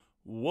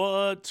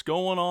What's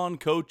going on,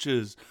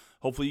 coaches?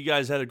 Hopefully you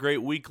guys had a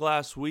great week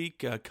last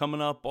week.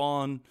 Coming up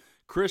on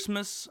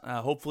Christmas,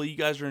 hopefully you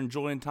guys are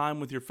enjoying time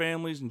with your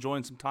families,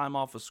 enjoying some time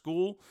off of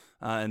school,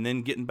 and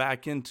then getting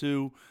back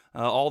into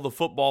all the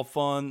football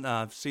fun.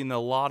 I've seen a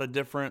lot of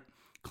different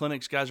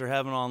clinics guys are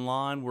having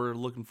online. We're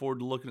looking forward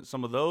to looking at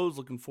some of those,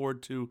 looking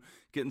forward to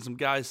getting some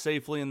guys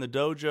safely in the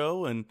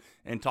dojo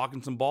and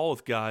talking some ball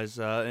with guys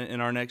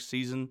in our next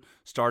season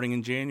starting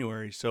in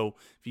January. So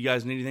if you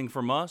guys need anything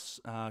from us,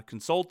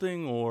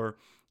 consulting, or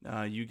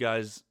you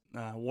guys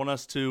want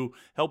us to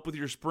help with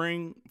your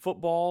spring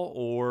football,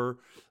 or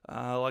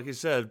like I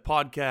said,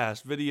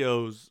 podcast,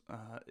 videos,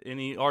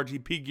 any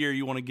RTP gear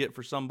you want to get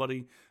for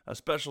somebody, a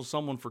special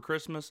someone for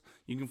Christmas,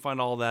 you can find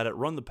all that at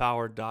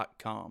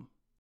runthepower.com.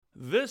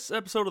 This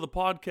episode of the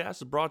podcast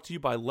is brought to you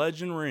by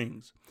Legend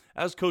Rings.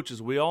 As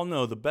coaches, we all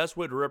know the best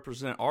way to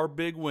represent our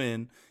big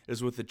win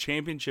is with the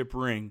championship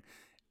ring,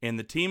 and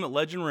the team at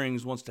Legend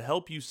Rings wants to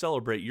help you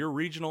celebrate your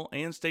regional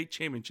and state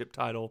championship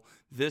title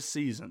this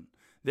season.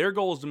 Their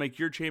goal is to make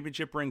your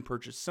championship ring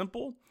purchase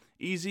simple,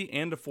 easy,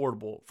 and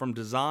affordable, from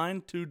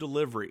design to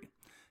delivery.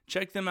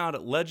 Check them out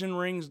at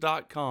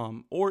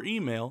legendrings.com or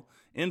email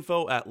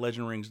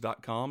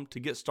info@legendrings.com to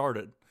get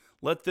started.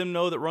 Let them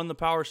know that Run the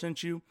Power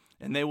sent you,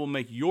 and they will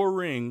make your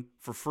ring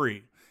for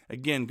free.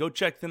 Again, go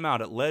check them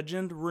out at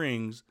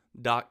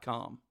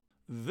legendrings.com.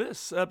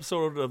 This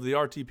episode of the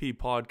RTP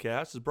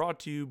podcast is brought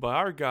to you by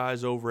our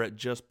guys over at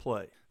Just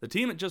Play. The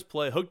team at Just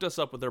Play hooked us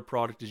up with their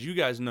product, as you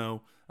guys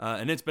know,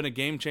 and it's been a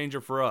game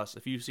changer for us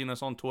if you've seen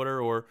us on Twitter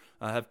or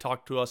have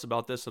talked to us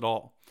about this at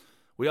all.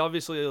 We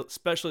obviously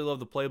especially love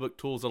the playbook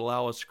tools that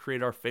allow us to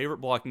create our favorite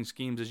blocking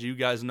schemes, as you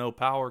guys know: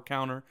 power,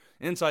 counter,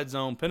 inside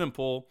zone, pin and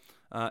pull,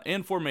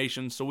 and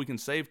formations, so we can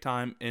save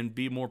time and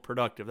be more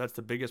productive. That's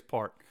the biggest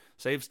part.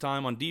 Saves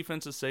time on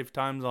defenses, saves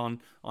times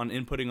on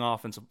inputting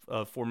offensive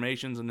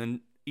formations, and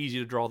then easy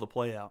to draw the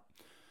play out.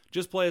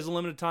 Just Play is a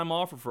limited time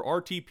offer for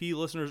RTP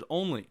listeners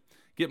only.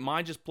 Get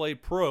My Just Play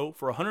Pro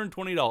for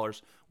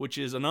 $120, which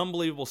is an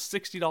unbelievable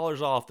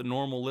 $60 off the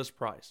normal list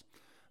price.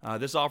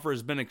 This offer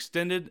has been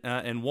extended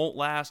and won't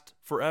last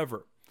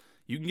forever.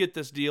 You can get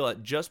this deal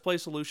at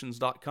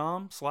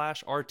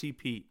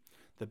justplaysolutions.com/RTP,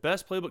 the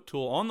best playbook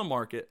tool on the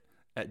market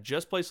at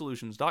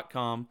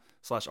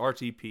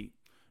justplaysolutions.com/RTP.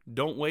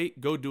 Don't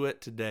wait, go do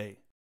it today.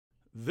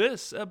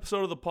 This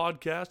episode of the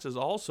podcast is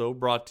also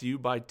brought to you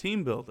by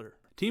Team Builder.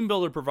 Team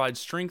Builder provides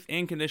strength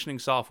and conditioning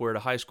software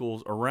to high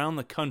schools around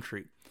the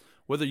country.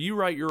 Whether you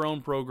write your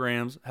own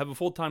programs, have a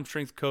full-time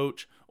strength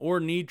coach, or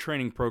need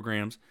training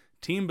programs,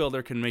 Team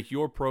Builder can make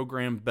your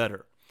program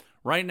better.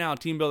 Right now,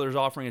 Team Builder is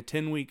offering a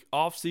 10-week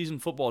off-season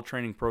football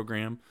training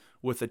program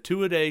with a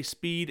 2-a-day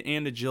speed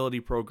and agility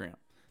program.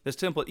 This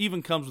template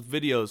even comes with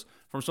videos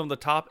from some of the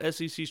top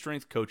SEC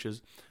strength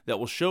coaches that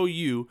will show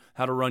you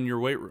how to run your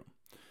weight room.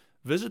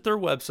 Visit their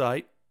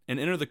website and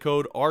enter the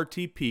code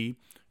RTP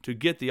to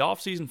get the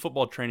off-season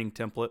football training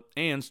template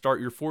and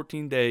start your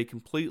 14-day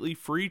completely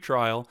free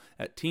trial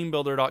at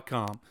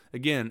teambuilder.com.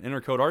 Again,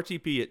 enter code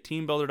RTP at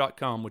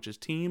teambuilder.com, which is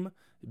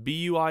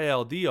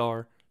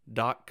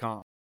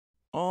teambuildr.com.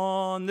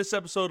 On this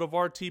episode of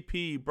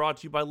RTP, brought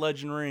to you by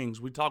Legend Rings,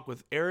 we talk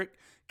with Eric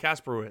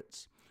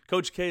Kasprowitz.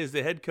 Coach K is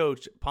the head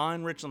coach at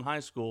Pine Richland High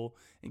School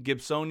in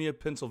Gibsonia,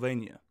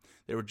 Pennsylvania.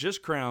 They were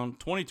just crowned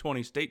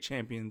 2020 state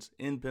champions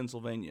in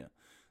Pennsylvania.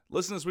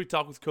 Listen as we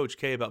talk with Coach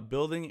K about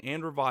building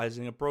and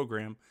revising a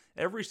program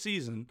every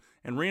season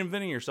and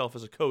reinventing yourself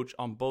as a coach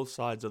on both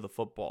sides of the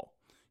football.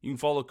 You can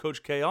follow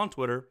Coach K on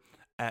Twitter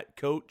at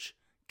Coach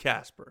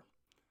Casper.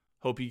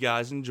 Hope you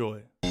guys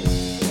enjoy.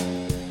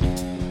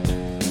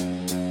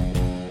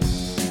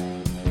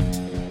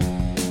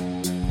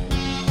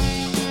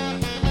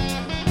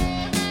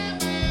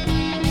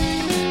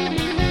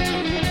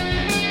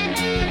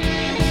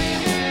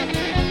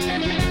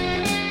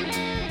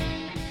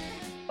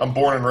 I'm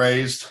born and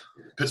raised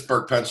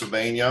Pittsburgh,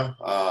 Pennsylvania.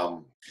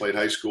 Played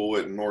high school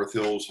at North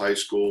Hills High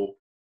School,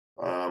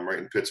 right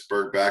in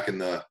Pittsburgh. Back in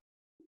the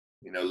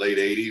late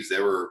 '80s, they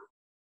were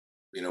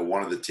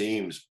one of the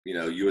teams.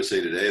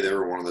 USA Today, they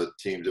were one of the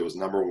teams that was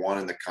number one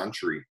in the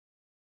country.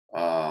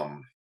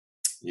 In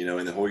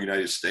the whole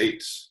United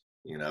States.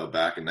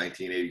 Back in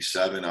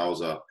 1987, I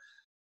was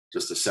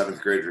just a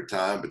seventh grader at the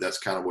time, but that's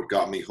kind of what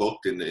got me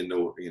hooked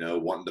into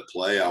wanting to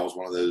play. I was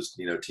one of those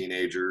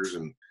teenagers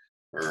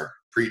or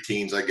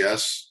preteens, I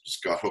guess,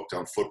 just got hooked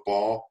on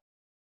football.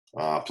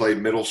 Played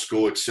middle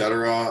school,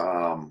 etc.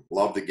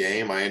 Loved the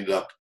game. I ended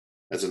up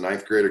as a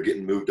ninth grader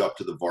getting moved up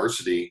to the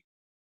varsity.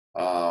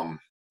 I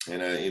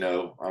don't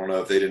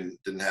know if they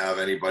didn't have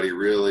anybody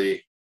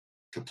really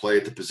to play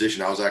at the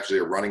position. I was actually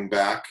a running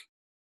back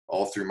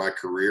all through my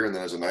career, and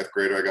then as a ninth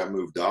grader, I got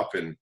moved up.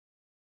 And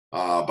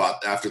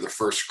about after the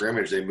first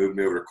scrimmage, they moved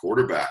me over to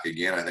quarterback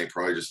again. I think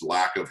probably just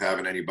lack of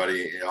having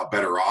anybody a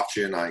better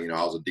option. I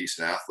was a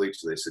decent athlete,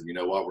 so they said, you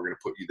know what, we're going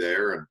to put you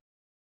there and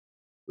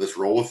let's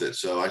roll with it.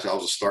 So I was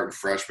a starting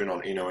freshman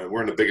on, and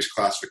we're in the biggest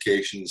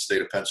classification in the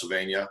state of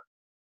Pennsylvania.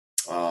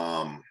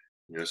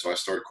 So I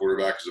started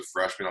quarterback as a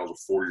freshman. I was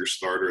a 4-year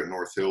starter at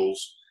North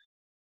Hills.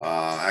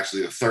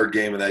 Actually, the third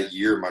game of that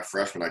year, my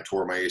freshman, I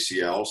tore my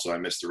ACL, so I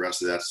missed the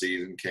rest of that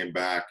season. Came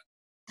back,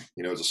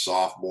 as a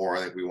sophomore.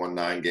 I think we won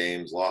 9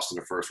 games, lost in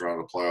the first round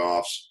of the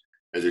playoffs.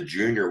 As a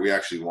junior, we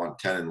actually won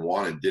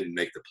 10-1 and didn't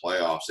make the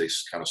playoffs. They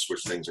kind of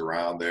switched things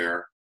around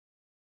there.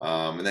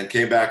 And then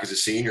came back as a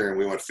senior, and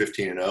we went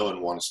 15-0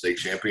 and won a state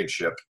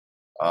championship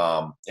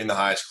in the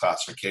highest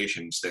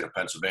classification in the state of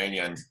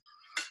Pennsylvania, and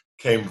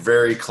came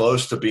very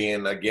close to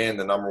being, again,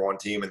 the number 1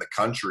 team in the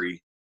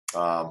country.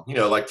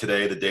 Like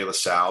today, the De La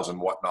Salles and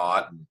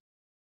whatnot. And,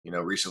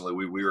 recently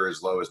we were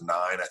as low as 9,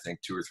 I think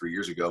 2 or 3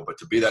 years ago. But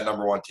to be that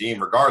number 1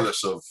 team,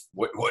 regardless of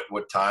what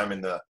time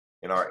in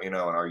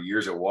our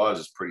years it was,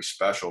 is pretty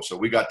special. So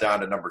we got down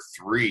to number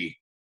 3.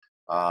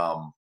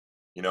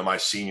 My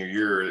senior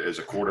year as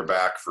a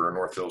quarterback for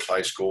North Hills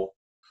High School.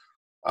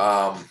 So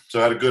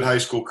I had a good high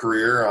school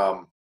career.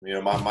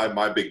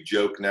 My big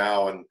joke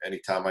now, and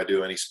anytime I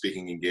do any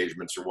speaking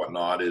engagements or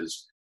whatnot,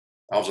 is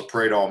I was a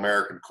parade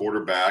All-American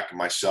quarterback,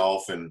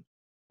 myself, and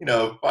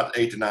about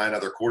 8 to 9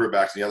 other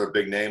quarterbacks. And the other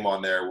big name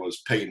on there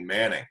was Peyton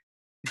Manning.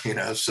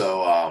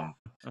 So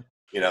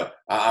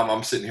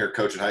I'm sitting here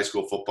coaching high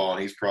school football,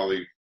 and he's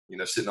probably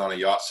sitting on a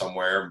yacht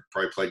somewhere,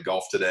 probably played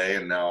golf today,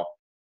 and now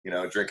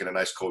drinking a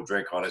nice cold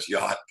drink on his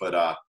yacht.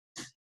 But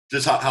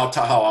just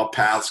how our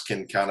paths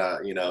can kind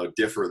of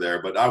differ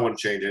there. But I wouldn't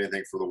change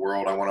anything for the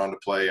world. I went on to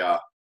play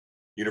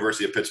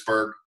University of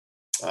Pittsburgh.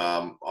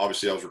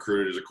 Obviously, I was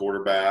recruited as a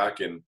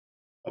quarterback, and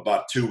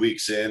about 2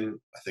 weeks in,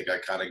 I think I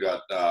kind of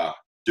got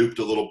duped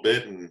a little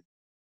bit, and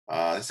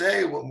I said,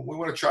 hey, we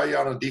want to try you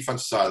out on the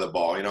defensive side of the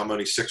ball. I'm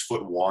only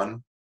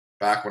 6'1".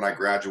 Back when I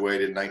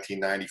graduated in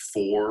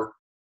 1994,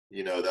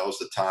 that was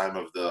the time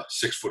of the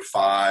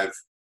 6'5",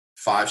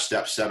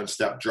 5-step,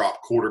 7-step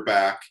drop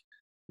quarterback,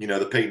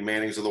 the Peyton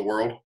Mannings of the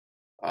world.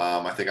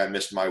 I think I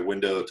missed my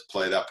window to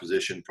play that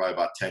position probably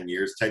about 10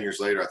 years. 10 years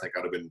later, I think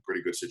I'd have been in a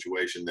pretty good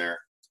situation there,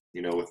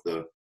 with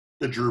the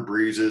Drew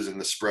Breeses and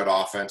the spread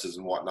offenses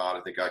and whatnot.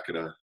 I think I could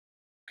have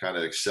kind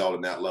of excelled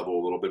in that level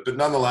a little bit. But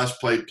nonetheless,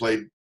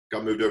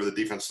 got moved over to the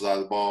defensive side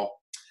of the ball.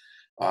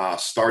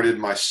 Started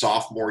my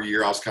sophomore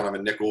year. I was kind of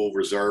a nickel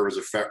reserve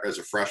as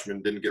a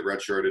freshman, didn't get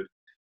redshirted.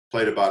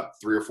 Played about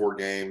 3 or 4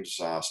 games.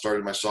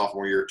 Started my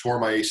sophomore year, tore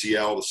my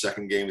ACL the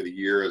second game of the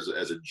year as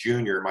a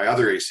junior, my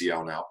other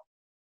ACL now.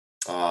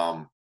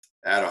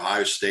 At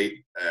Ohio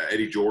State,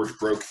 Eddie George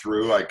broke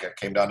through. I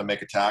came down to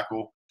make a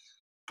tackle,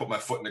 put my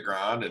foot in the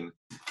ground, and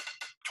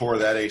tore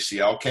that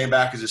ACL. Came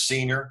back as a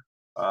senior.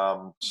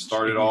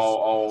 Started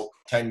all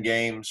 10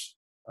 games.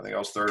 I think I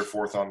was 3rd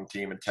or 4th on the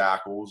team in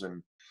tackles,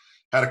 and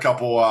had a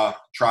couple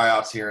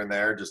tryouts here and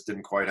there. Just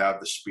didn't quite have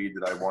the speed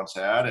that I once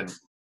had. And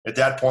at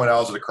that point, I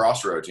was at a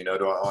crossroads. I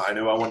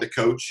knew I wanted to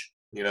coach.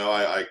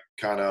 I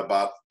kind of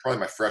about probably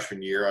my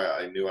freshman year,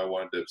 I knew I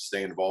wanted to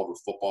stay involved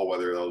with football,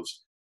 whether it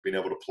was being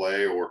able to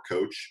play or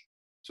coach.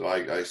 So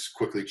I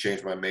quickly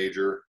changed my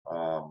major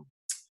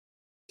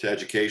to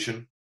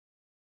education.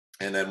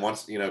 And then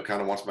once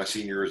my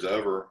senior year is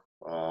over,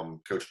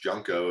 Coach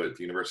Junko at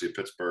the University of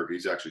Pittsburgh,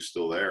 he's actually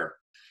still there.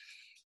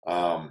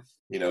 I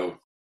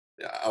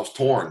was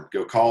torn,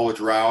 go college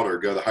route or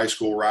go the high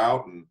school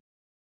route, and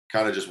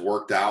kind of just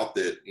worked out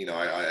that,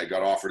 I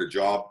got offered a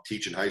job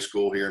teaching high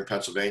school here in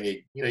Pennsylvania.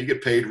 You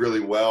get paid really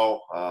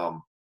well.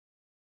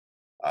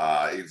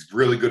 It's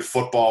really good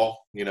football.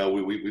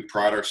 We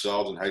pride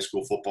ourselves in high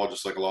school football,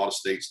 just like a lot of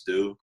states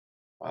do.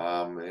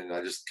 And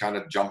I just kind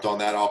of jumped on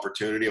that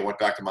opportunity. I went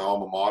back to my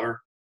alma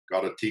mater,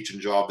 got a teaching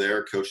job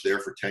there, coached there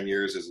for 10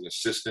 years as an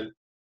assistant.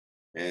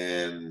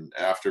 And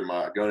after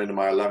going into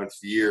my 11th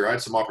year, I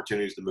had some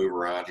opportunities to move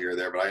around here or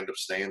there, but I ended up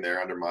staying there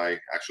under my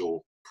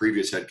actual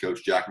previous head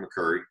coach, Jack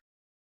McCurry,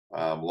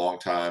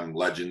 longtime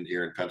legend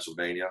here in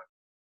Pennsylvania.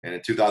 And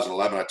in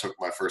 2011, I took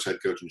my first head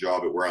coaching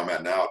job at where I'm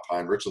at now at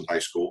Pine Richland High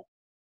School.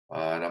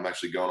 And I'm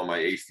actually going on my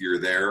 8th year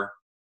there.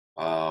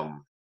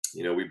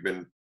 We've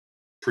been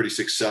pretty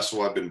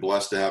successful. I've been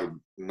blessed to have a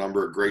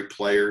number of great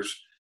players.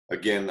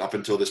 Again, up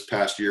until this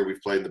past year,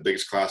 we've played in the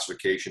biggest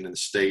classification in the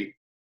state.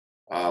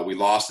 We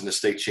lost in the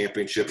state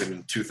championship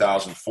in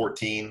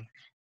 2014.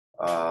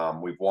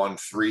 We've won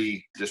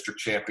 3 district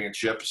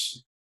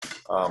championships,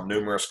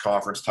 numerous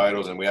conference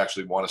titles, and we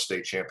actually won a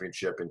state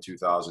championship in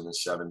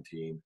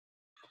 2017.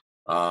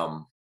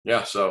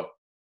 So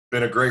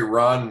been a great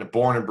run.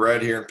 Born and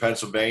bred here in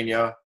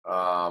Pennsylvania.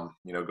 Got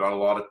a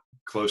lot of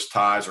close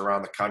ties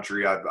around the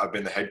country. I've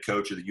been the head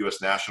coach of the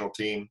U.S. national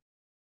team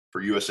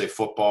for USA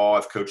Football.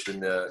 I've coached in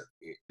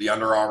the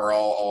Under Armour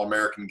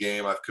All-American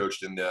game. I've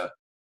coached in the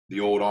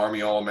old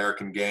Army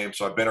All-American game.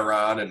 So I've been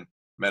around and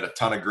met a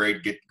ton of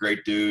great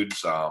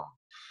dudes.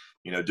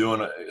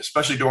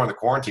 Especially during the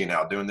quarantine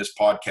now, doing this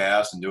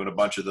podcast and doing a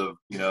bunch of the,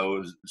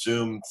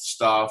 Zoom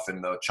stuff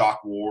and the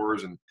Chalk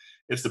Wars. And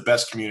it's the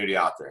best community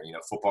out there.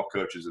 Football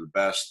coaches are the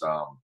best.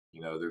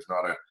 There's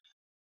not a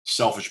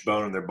selfish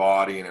bone in their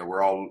body, and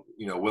we're all,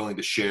 willing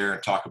to share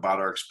and talk about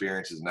our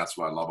experiences. And that's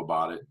what I love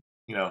about it.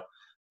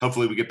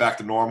 Hopefully we get back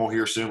to normal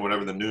here soon,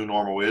 whatever the new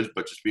normal is,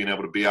 but just being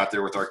able to be out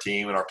there with our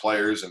team and our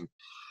players and,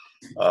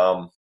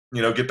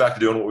 get back to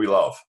doing what we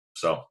love.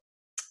 So.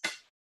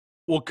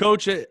 Well,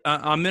 Coach,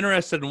 I'm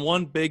interested in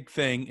one big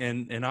thing,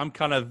 and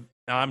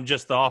I'm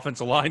just the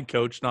offensive line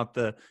coach, not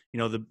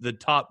the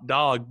top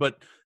dog.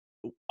 But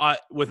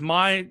with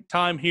my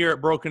time here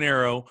at Broken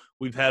Arrow,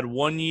 we've had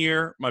 1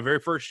 year. My very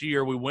first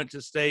year, we went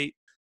to state.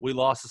 We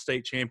lost the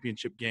state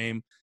championship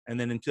game, and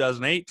then in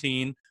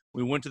 2018,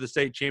 we went to the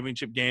state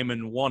championship game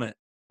and won it.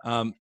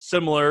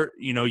 Similar,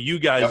 you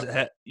guys,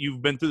 Yep.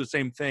 you've been through the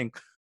same thing.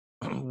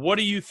 What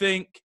do you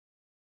think?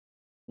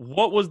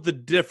 What was the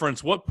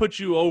difference? What put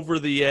you over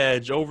the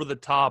edge, over the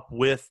top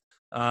with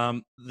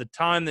the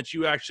time that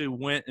you actually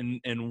went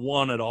and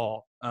won it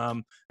all?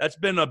 That's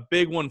been a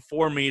big one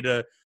for me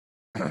to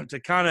to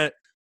kind of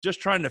just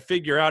trying to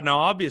figure out. Now,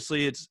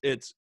 obviously,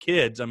 it's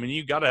kids. I mean,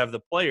 you got to have the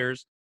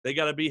players; they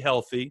got to be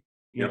healthy.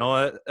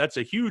 Yep. That's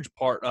a huge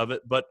part of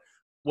it. But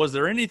was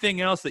there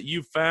anything else that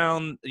you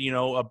found,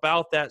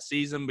 about that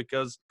season?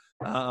 Because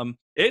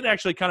it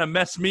actually kind of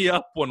messed me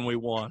up when we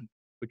won,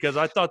 because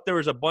I thought there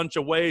was a bunch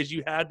of ways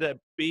you had to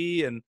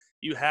be, and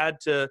you had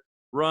to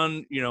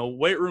run,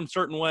 weight room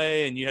certain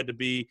way, and you had to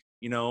be,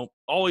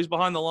 always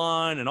behind the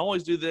line and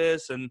always do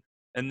this. And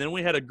then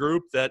we had a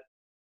group that,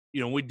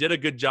 we did a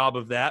good job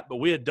of that, but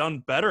we had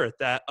done better at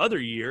that other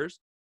years.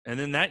 And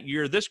then that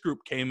year, this group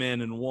came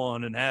in and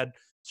won and had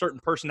certain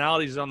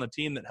personalities on the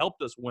team that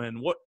helped us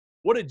win.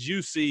 What did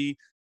you see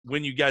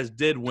when you guys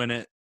did win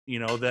it,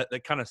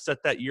 that kind of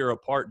set that year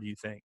apart, do you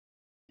think?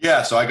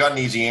 Yeah, so I got an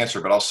easy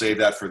answer, but I'll save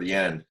that for the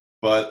end.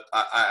 But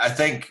I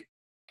think,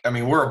 I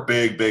mean, we're a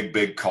big, big,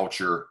 big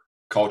culture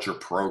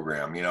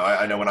program.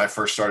 I know when I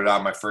first started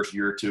out, my first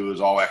year or two, it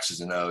was all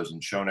X's and O's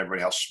and showing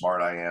everybody how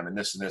smart I am and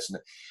this and this and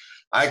that.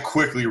 I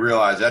quickly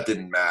realized that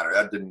didn't matter.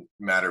 That didn't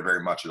matter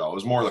very much at all. It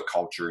was more the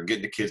culture and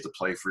getting the kids to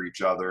play for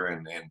each other.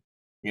 And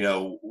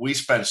we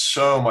spend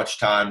so much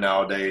time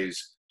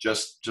nowadays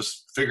just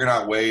figuring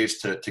out ways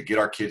to get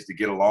our kids to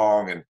get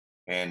along.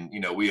 And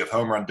we have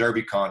home run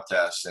derby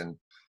contests, and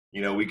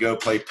we go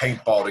play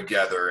paintball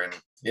together.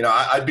 And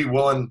I'd be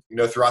willing,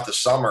 throughout the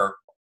summer,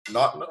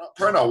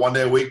 probably not 1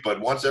 day a week, but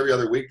once every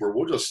other week, where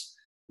we'll just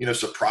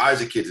surprise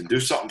the kids and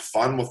do something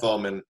fun with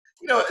them. And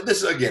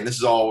this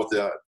is all with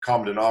the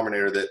common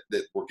denominator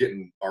that we're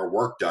getting our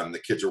work done. The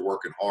kids are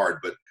working hard,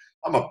 but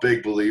I'm a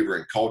big believer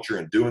in culture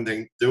and doing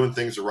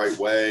things the right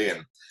way.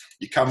 And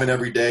you come in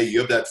every day, you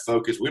have that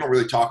focus. We don't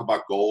really talk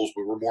about goals,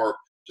 but we're more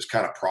just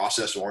kind of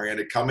process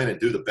oriented. Come in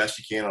and do the best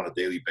you can on a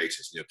daily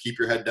basis. Keep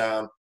your head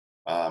down,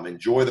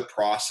 enjoy the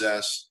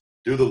process,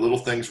 do the little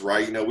things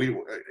right.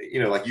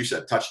 Like you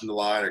said, touching the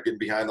line or getting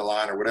behind the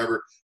line or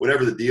whatever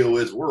the deal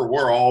is.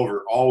 We're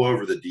all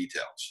over the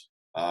details.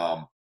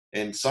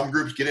 And some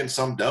groups get in,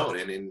 some don't.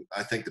 And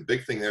I think the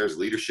big thing there is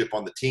leadership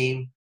on the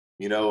team.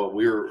 We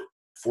were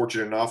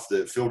fortunate enough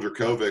that Phil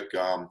Dracovic,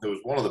 who was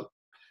one of the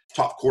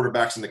top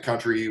quarterbacks in the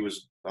country, he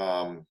was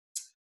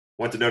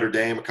went to Notre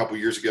Dame a couple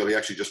years ago. He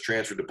actually just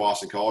transferred to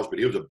Boston College, but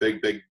he was a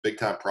big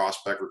time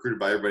prospect, recruited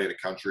by everybody in the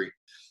country.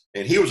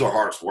 And he was our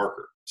hardest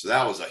worker. So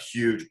that was a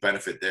huge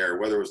benefit there,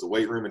 whether it was the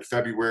weight room in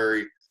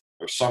February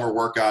or summer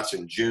workouts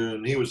in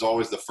June. He was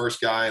always the first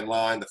guy in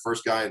line, the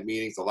first guy in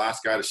meetings, the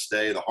last guy to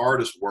stay, the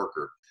hardest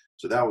worker.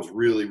 So that was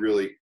really,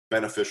 really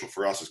beneficial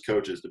for us as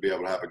coaches to be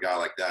able to have a guy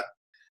like that.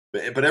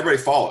 But everybody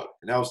followed,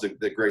 and that was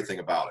the great thing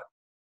about it.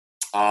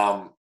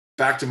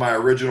 Back to my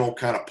original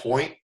kind of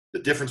point, the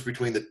difference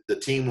between the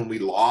team when we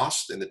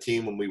lost and the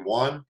team when we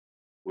won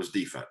was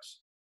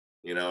defense.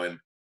 And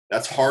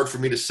that's hard for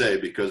me to say,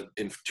 because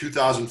in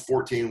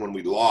 2014 when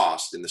we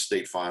lost in the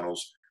state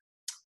finals,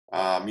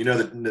 the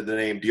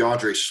name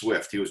DeAndre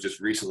Swift, he was just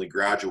recently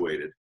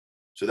graduated.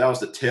 So that was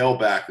the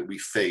tailback that we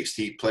faced.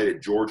 He played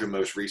at Georgia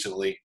most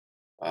recently.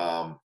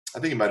 I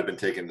think he might have been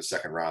taken in the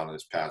second round in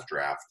this past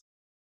draft.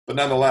 But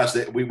nonetheless,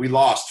 we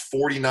lost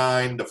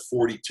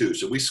 49-42.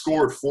 So we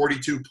scored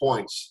 42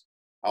 points.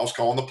 I was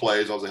calling the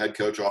plays. I was the head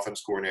coach,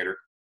 offense coordinator.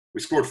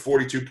 We scored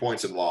 42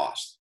 points and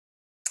lost.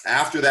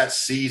 After that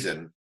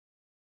season,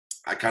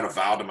 I kind of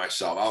vowed to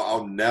myself,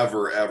 I'll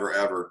never, ever,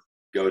 ever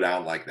go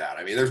down like that.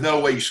 I mean, there's no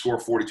way you score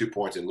 42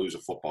 points and lose a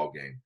football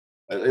game,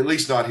 at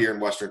least not here in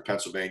Western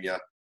Pennsylvania.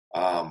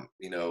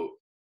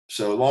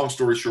 So long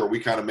story short, we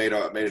kind of made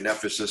an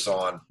emphasis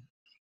on,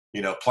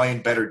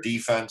 playing better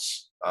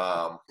defense.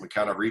 We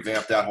kind of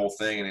revamped that whole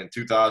thing. And in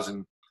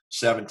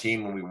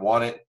 2017, when we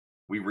won it,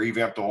 we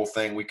revamped the whole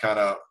thing. We kind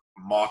of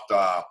mocked,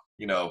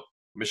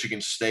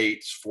 Michigan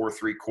State's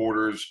 4-3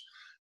 quarters.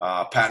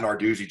 Pat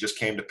Narduzzi just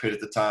came to Pitt at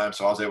the time,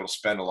 so I was able to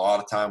spend a lot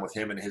of time with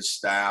him and his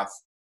staff,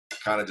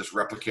 kind of just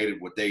replicated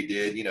what they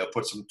did,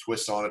 put some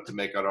twists on it to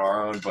make it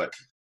our own. But,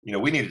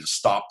 we needed to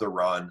stop the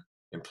run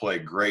and play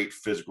great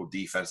physical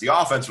defense. The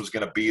offense was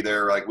going to be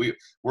there. Like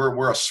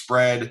we're a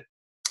spread,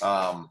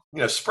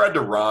 spread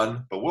to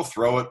run, but we'll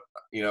throw it,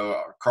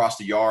 across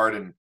the yard.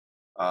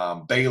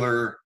 And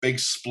Baylor, big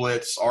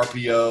splits,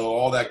 RPO,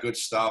 all that good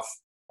stuff.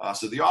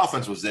 So the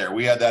offense was there.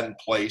 We had that in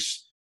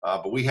place,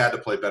 but we had to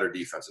play better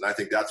defense. And I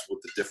think that's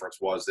what the difference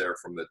was there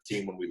from the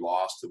team when we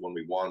lost to when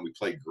we won. We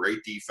played great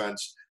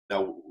defense.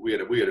 Now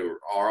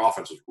our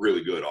offense was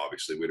really good.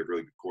 Obviously, we had a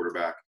really good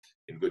quarterback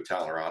and good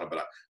talent around it.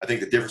 But I think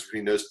the difference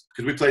between those,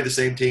 because we played the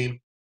same team,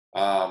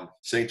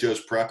 St.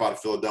 Joe's Prep out of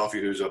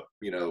Philadelphia, who's a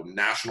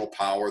national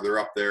power. They're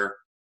up there.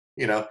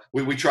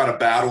 We try to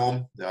battle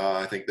them.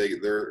 I think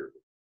they're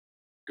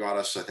got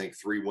us, I think,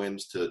 3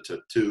 wins to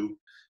 2,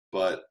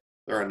 but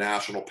they're a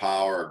national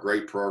power, a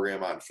great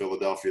program out in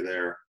Philadelphia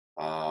there.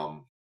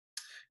 But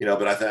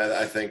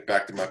I think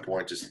back to my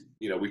point, just,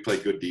 we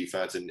played good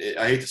defense, and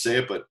I hate to say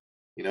it, but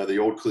the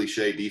old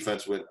cliche,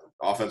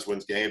 offense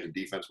wins games and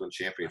defense wins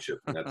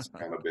championships. And that's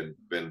kind of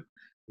been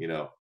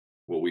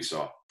what we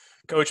saw.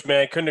 Coach,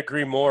 man, couldn't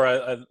agree more.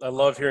 I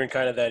love hearing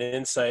kind of that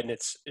insight, and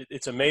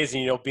it's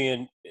amazing,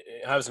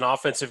 I was an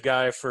offensive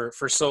guy for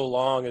so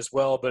long as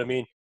well, but I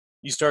mean,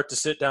 you start to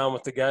sit down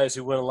with the guys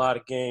who win a lot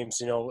of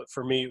games.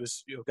 For me, it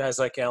was guys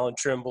like Alan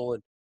Trimble,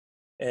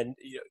 and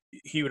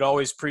he would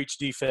always preach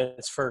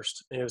defense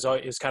first. And it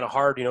was kind of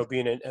hard,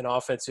 being an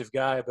offensive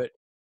guy, but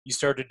you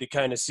started to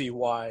kind of see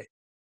why.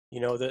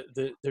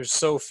 There's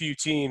so few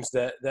teams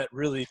that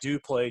really do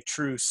play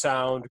true,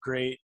 sound,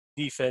 great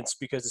defense,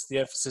 because it's the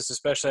emphasis,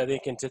 especially I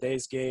think in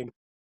today's game,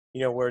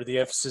 where the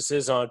emphasis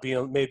is on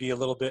being maybe a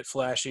little bit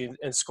flashy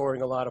and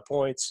scoring a lot of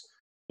points.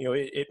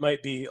 It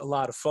might be a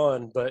lot of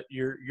fun, but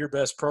your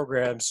best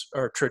programs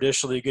are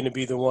traditionally going to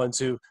be the ones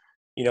who,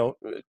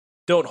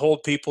 don't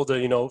hold people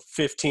to,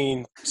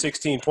 15,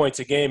 16 points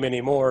a game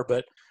anymore,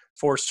 but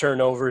force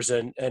turnovers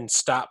and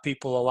stop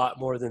people a lot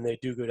more than they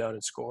do go down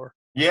and score.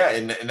 Yeah,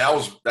 and that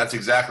was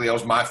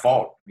my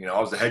fault. I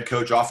was the head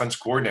coach, offense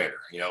coordinator.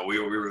 We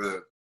were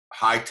the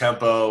high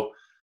tempo,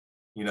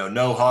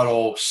 no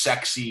huddle,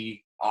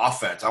 sexy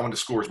offense. I wanted to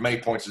score as many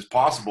points as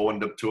possible,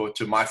 and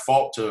to my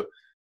fault.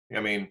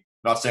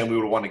 Not saying we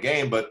would have won the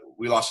game, but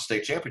we lost the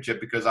state championship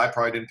because I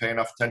probably didn't pay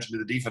enough attention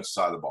to the defensive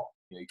side of the ball.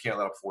 You can't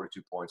let up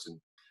 42 points in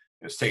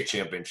a state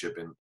championship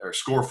or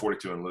score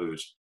 42 and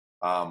lose.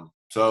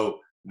 So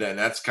then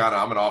that's kind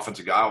of, I'm an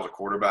offensive guy. I was a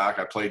quarterback.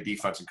 I played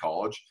defense in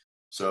college.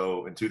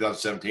 So in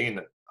 2017,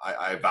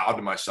 I vowed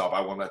to myself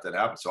I won't let that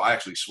happen. So I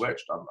actually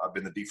switched. I've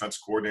been the defense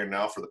coordinator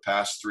now for the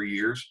past 3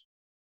 years.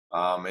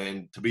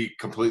 And to be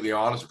completely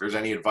honest, if there's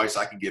any advice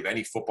I can give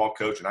any football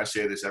coach, and I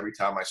say this every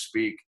time I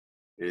speak,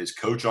 is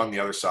coach on the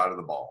other side of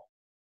the ball.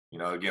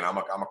 Again, I'm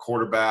a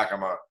quarterback.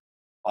 I'm a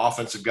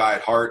offensive guy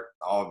at heart.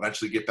 I'll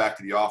eventually get back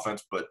to the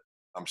offense, but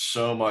I'm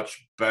so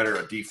much better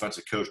a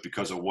defensive coach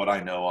because of what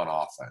I know on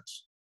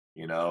offense,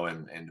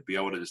 and to be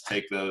able to just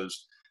take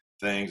those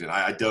things. And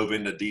I dove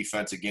into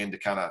defense again to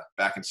kind of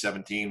back in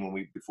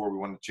 17 before we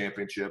won the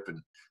championship, and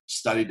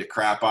studied the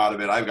crap out of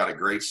it. I've got a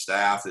great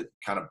staff that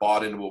kind of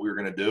bought into what we were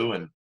going to do.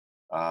 And,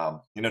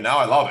 now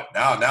I love it.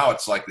 Now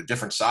it's like the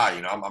different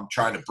side. I'm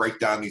trying to break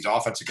down these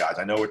offensive guys.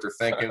 I know what they're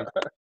thinking,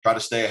 try to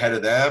stay ahead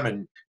of them.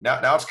 And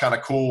now it's kind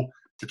of cool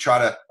to try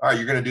to, all right,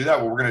 you're going to do that.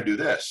 Well, we're going to do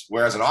this.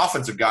 Whereas an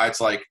offensive guy,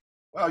 it's like,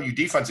 well, you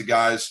defensive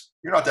guys,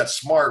 you're not that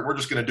smart. We're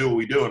just going to do what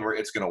we do, and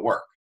it's going to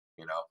work,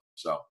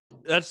 So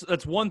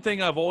that's one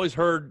thing I've always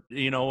heard,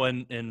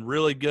 and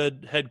really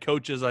good head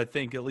coaches, I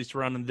think, at least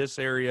around in this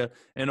area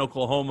in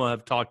Oklahoma,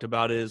 have talked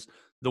about, is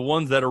the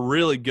ones that are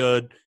really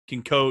good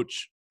can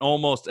coach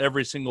almost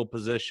every single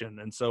position.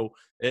 And so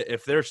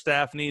if their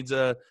staff needs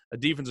a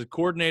defensive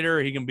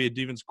coordinator, he can be a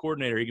defensive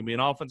coordinator. He can be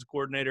an offensive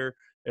coordinator.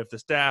 If the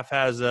staff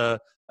has a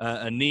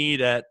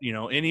need at,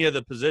 any of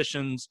the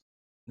positions,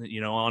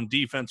 on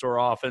defense or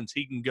offense,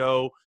 he can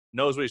go,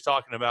 knows what he's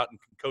talking about, and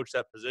can coach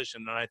that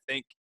position. And I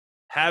think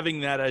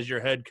having that as your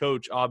head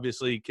coach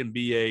obviously can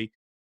be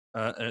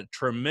a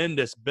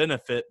tremendous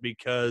benefit,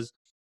 because,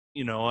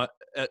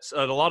 at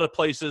a lot of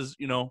places,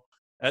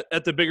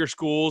 at the bigger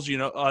schools,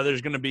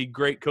 there's going to be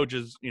great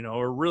coaches,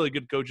 or really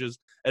good coaches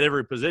at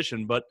every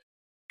position, but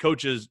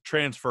coaches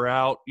transfer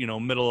out,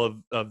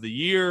 middle of the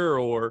year,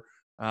 or,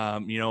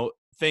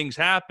 things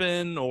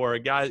happen, or a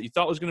guy that you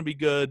thought was going to be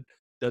good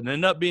doesn't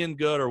end up being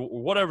good, or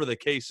whatever the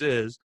case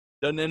is,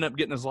 doesn't end up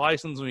getting his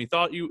license when he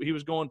thought he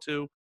was going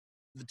to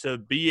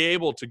be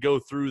able to go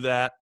through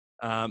that,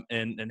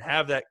 and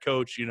have that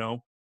coach,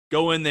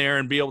 go in there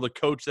and be able to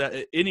coach that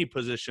at any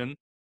position.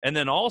 And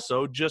then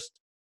also just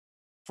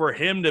for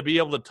him to be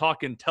able to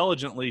talk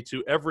intelligently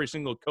to every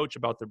single coach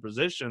about their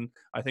position,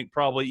 I think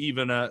probably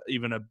even a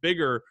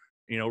bigger,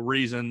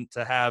 reason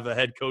to have a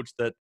head coach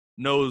that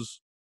knows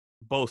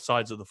both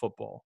sides of the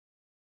football.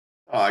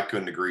 Oh, I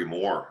couldn't agree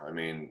more. I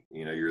mean,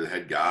 you're the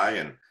head guy,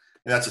 and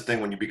that's the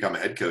thing when you become a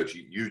head coach,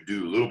 you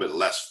do a little bit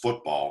less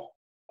football,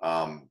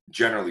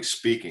 generally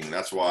speaking.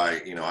 That's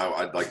why,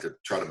 I'd like to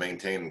try to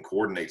maintain and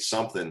coordinate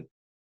something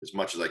as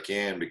much as I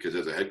can, because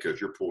as a head coach,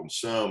 you're pulled in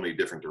so many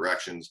different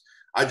directions.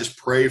 I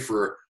pray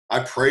for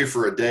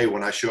a day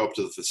when I show up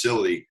to the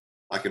facility,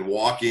 I can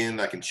walk in,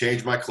 I can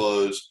change my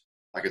clothes,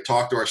 I could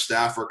talk to our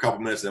staff for a couple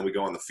minutes, and then we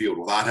go on the field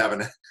without having,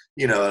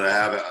 to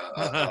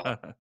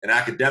have an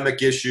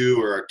academic issue,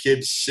 or a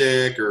kid's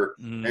sick, or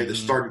hey, the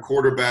starting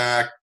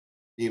quarterback,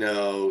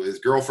 his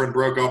girlfriend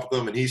broke up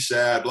with him and he's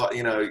sad,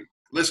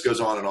 list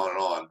goes on and on and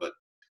on. But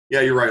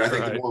yeah, you're right. I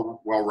think the more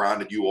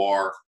well-rounded you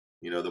are,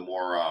 the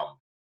more,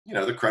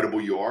 the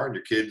credible you are, and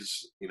your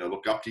kids,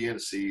 look up to you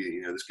and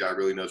see, this guy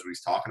really knows what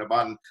he's talking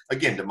about. And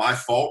again, to my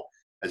fault,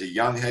 as a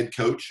young head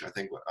coach. I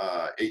think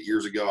 8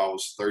 years ago I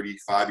was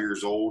 35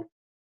 years old.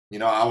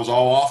 I was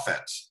all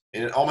offense,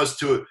 and almost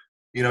to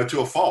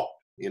a fault.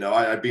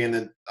 I'd be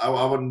I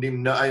wouldn't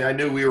even know. I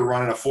knew we were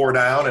running a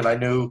 4-down, and I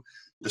knew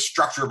the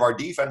structure of our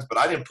defense, but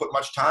I didn't put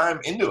much time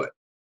into it.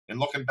 And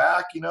looking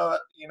back, I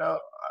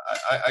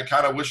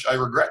kind of wish I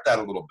regret that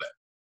a little bit.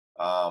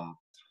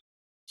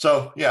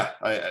 So yeah,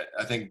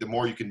 I think the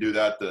more you can do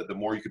that, the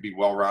more you could be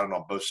well-rounded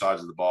on both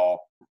sides of the ball,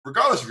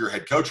 regardless if you're a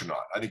head coach or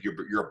not. I think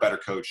you're a better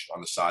coach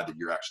on the side that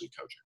you're actually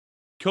coaching.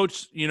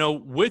 Coach,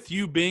 with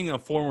you being a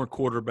former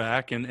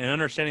quarterback and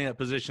understanding that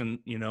position,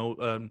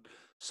 at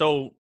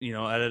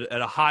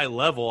a high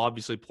level,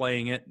 obviously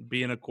playing it,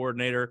 being a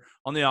coordinator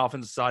on the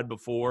offensive side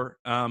before,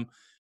 and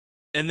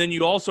then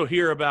you also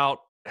hear about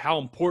how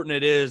important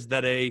it is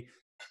that I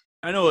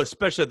know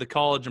especially at the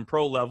college and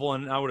pro level,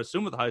 and I would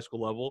assume at the high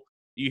school level,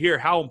 you hear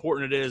how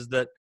important it is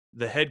that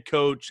the head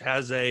coach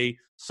has a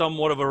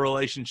somewhat of a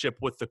relationship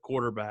with the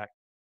quarterback.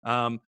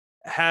 Have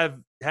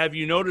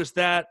you noticed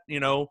that,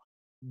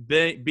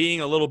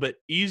 being a little bit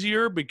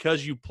easier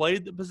because you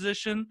played the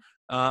position?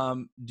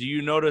 Do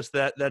you notice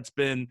that that's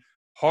been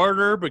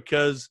harder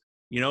because,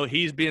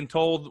 he's being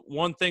told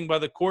one thing by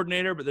the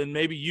coordinator, but then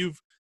maybe you've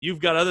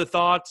got other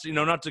thoughts,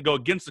 not to go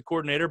against the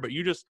coordinator, but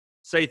you just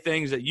say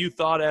things that you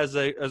thought as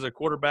a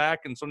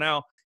quarterback. And so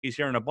now he's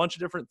hearing a bunch of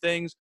different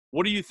things.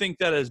 What do you think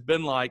that has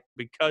been like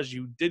because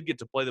you did get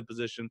to play the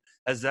position?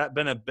 Has that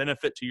been a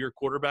benefit to your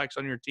quarterbacks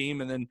on your team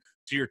and then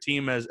to your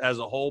team as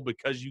a whole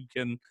because you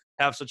can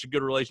have such a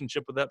good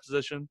relationship with that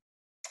position?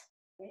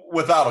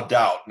 Without a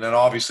doubt. And then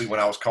obviously when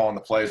I was calling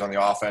the plays on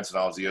the offense and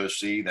I was the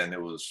OC, then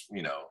it was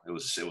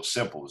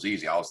simple. It was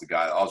easy. I was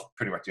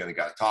pretty much the only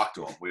guy to talk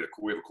to him. We have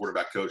a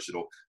quarterback coach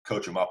that'll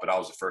coach him up, and I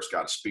was the first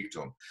guy to speak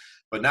to him.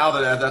 But now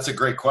that's a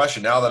great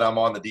question. Now that I'm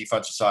on the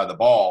defensive side of the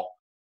ball,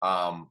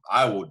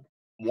 I would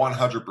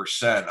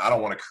 100%. I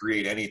don't want to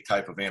create any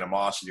type of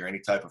animosity or any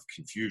type of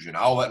confusion.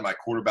 I'll let my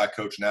quarterback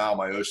coach now,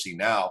 my OC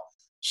now,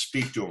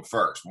 speak to them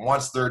first.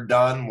 Once they're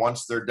done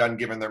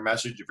giving their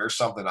message, if there's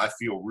something I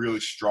feel really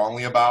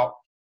strongly about,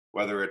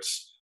 whether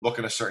it's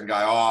looking a certain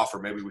guy off or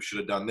maybe we should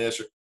have done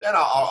this, then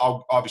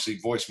I'll obviously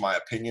voice my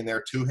opinion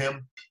there to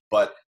him.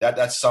 But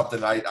that's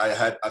something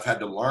I've had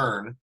to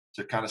learn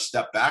to kind of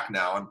step back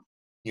now.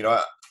 And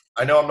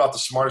I know I'm not the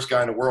smartest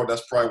guy in the world.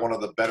 That's probably one of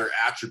the better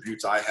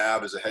attributes I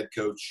have as a head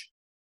coach.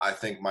 I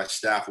think my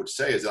staff would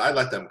say is that I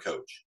let them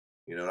coach.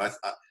 And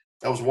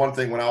that was one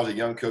thing when I was a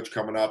young coach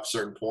coming up.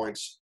 Certain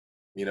points,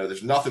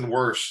 there's nothing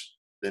worse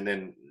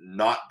than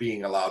not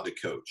being allowed to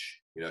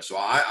coach. So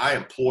I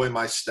employ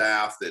my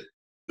staff that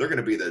they're going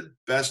to be the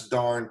best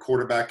darn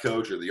quarterback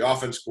coach or the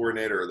offense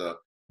coordinator or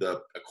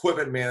the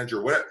equipment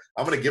manager, whatever.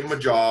 I'm going to give them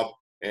a job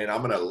and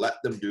I'm going to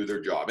let them do their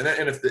job. And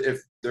if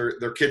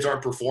their kids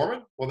aren't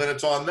performing, well, then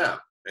it's on them.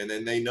 And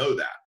then they know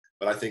that.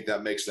 But I think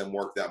that makes them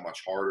work that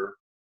much harder.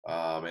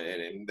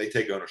 And they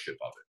take ownership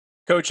of it.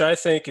 Coach, I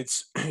think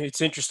it's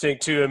interesting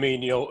too. I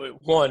mean,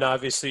 one,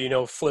 obviously,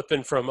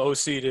 flipping from OC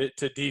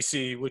to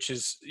DC, which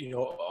is,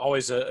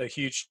 always a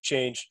huge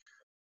change.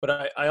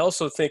 But I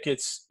also think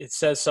it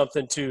says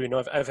something too.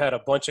 I've had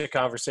a bunch of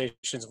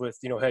conversations with,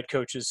 head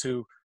coaches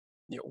who,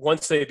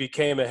 once they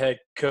became a head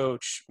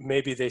coach,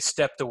 maybe they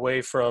stepped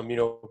away from,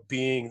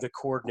 being the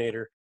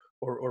coordinator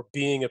or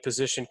being a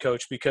position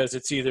coach because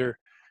it's either,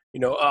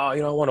 I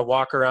want to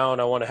walk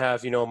around. I want to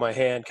have, my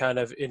hand kind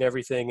of in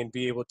everything and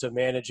be able to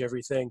manage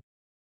everything.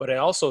 But I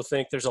also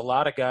think there's a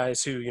lot of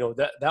guys who,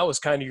 that was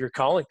kind of your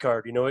calling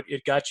card.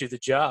 It got you the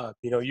job.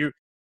 You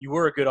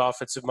were a good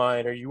offensive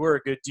mind or you were a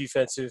good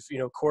defensive,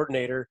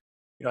 coordinator.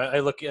 I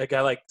look at a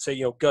guy like,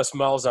 say, Gus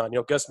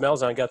Malzahn. Gus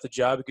Malzahn got the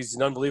job because he's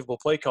an unbelievable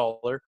play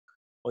caller.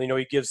 Well,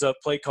 he gives up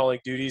play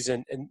calling duties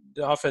and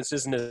the offense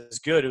isn't as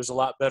good. It was a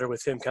lot better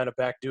with him kind of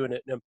back doing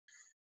it. And,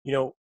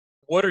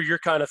 what are your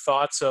kind of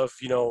thoughts of,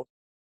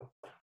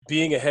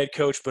 being a head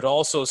coach, but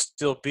also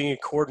still being a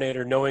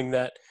coordinator, knowing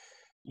that,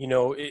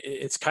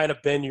 it's kind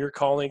of been your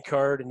calling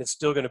card and it's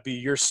still going to be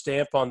your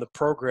stamp on the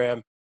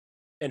program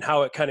and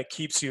how it kind of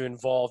keeps you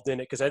involved in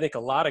it? Because I think a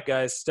lot of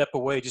guys step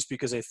away just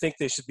because they think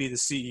they should be the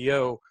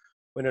CEO,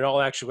 when in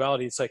all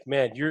actuality, it's like,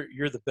 man,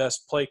 you're the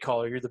best play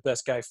caller. You're the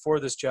best guy for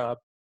this job.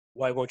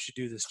 Why won't you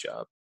do this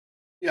job?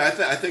 Yeah,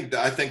 I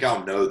think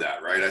I'll know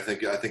that, right? I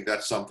think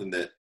that's something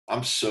that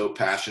I'm so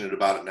passionate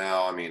about it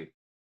now. I mean,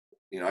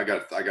 I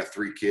got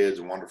 3 kids,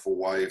 a wonderful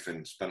wife,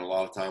 and spend a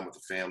lot of time with the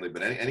family.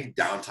 But any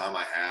downtime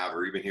I have,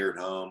 or even here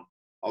at home,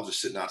 I'll just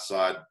sitting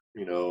outside,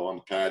 on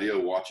the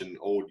patio watching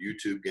old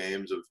YouTube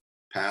games of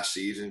past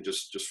season,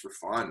 just for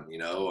fun.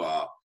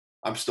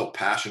 I'm still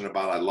passionate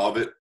about it. I love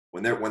it.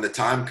 When the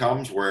time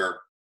comes where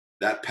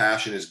that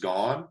passion is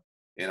gone,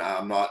 and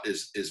I'm not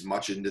as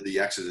much into the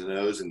X's and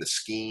O's and the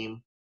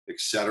scheme,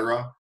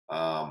 etc.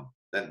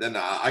 Then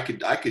I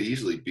could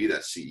easily be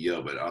that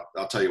CEO. But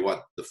I'll tell you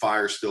what, the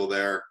fire's still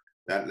there.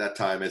 That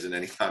time isn't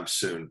anytime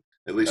soon,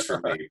 at least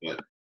for me. But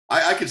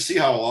I could see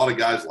how a lot of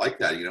guys like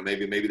that.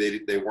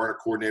 Maybe they weren't a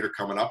coordinator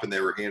coming up and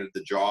they were handed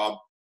the job.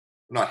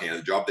 Not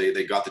handed the job.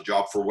 They got the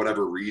job for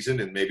whatever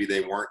reason, and maybe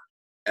they weren't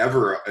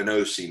ever an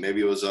OC.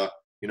 Maybe it was a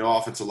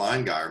offensive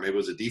line guy, or maybe it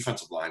was a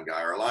defensive line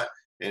guy or a line.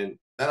 And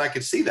then I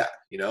could see that,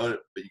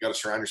 but you got to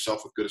surround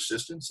yourself with good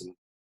assistants. And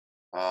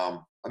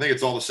I think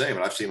it's all the same.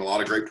 And I've seen a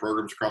lot of great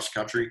programs across the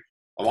country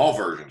of all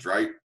versions,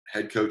 right?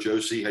 Head coach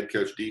OC, head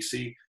coach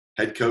DC,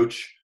 head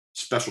coach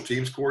special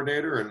teams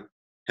coordinator, and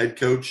head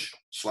coach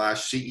 /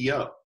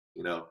 CEO.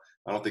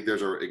 I don't think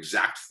there's an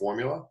exact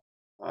formula.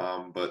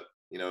 But,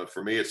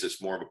 for me, it's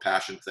just more of a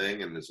passion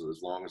thing. And as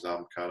long as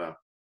I'm kind of,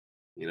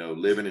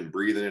 living and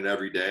breathing it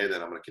every day,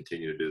 then I'm going to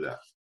continue to do that.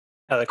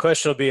 Now the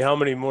question will be how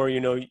many more,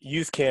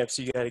 youth camps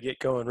you got to get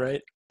going,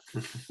 right?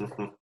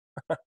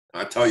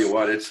 I tell you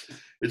what, it's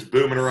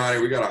booming around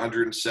here. We got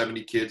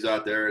 170 kids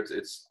out there.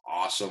 It's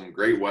awesome.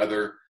 Great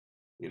weather,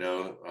 and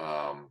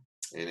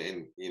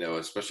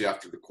especially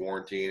after the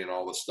quarantine and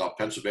all this stuff.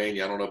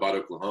 Pennsylvania, I don't know about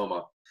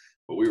Oklahoma,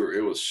 but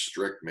it was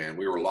strict, man.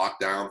 We were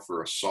locked down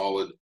for a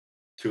solid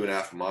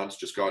 2.5 months.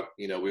 Just got,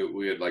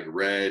 we had like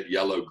red,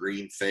 yellow,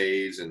 green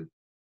phase, and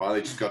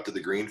finally just got to the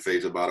green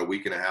phase about a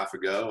week and a half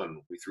ago,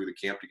 and we threw the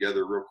camp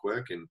together real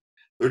quick, and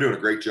they're doing a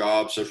great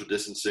job. Social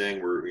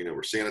distancing. We're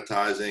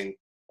sanitizing.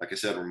 Like I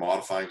said, we're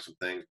modifying some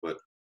things, but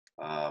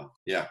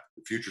the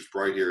future's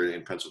bright here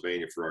in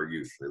Pennsylvania for our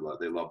youth.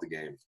 They love the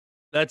game.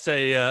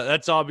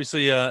 That's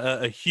obviously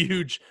a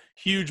huge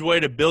way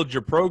to build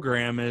your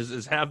program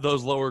is have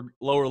those lower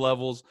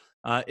levels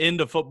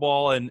into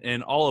football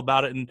and all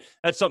about it. And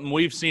that's something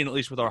we've seen, at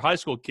least with our high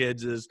school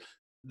kids, is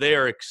they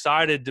are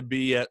excited to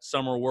be at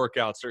summer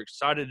workouts. They're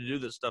excited to do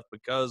this stuff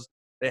because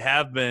they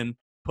have been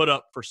put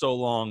up for so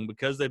long,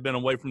 because they've been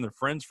away from their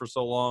friends for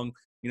so long.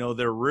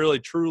 They're really,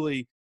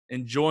 truly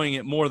enjoying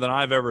it more than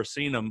I've ever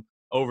seen them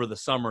over the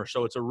summer.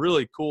 So it's a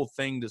really cool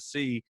thing to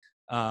see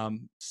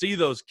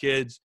those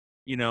kids,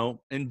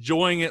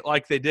 enjoying it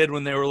like they did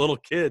when they were little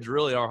kids,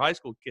 really, our high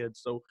school kids.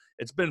 So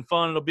it's been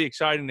fun. It'll be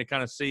exciting to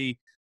kind of see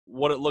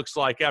what it looks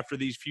like after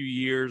these few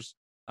years,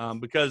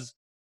 because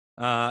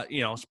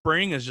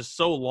spring is just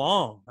so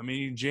long. I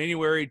mean,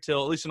 January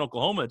till, at least in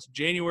Oklahoma, it's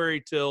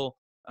January till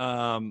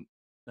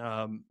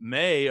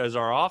May as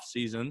our off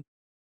season.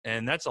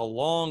 And that's a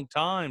long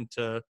time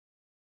to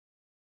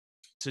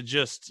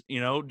just,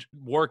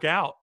 work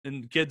out,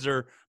 and kids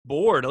are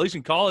bored. At least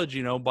in college,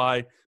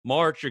 by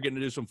March, you're getting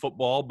to do some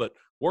football, but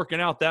working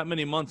out that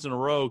many months in a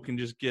row can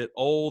just get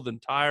old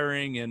and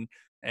tiring. And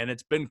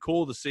it's been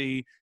cool to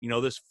see,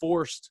 this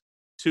forced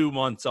 2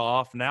 months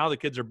off. Now the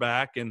kids are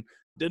back and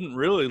didn't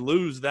really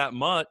lose that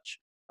much,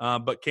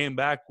 but came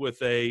back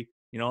with a,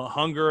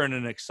 hunger and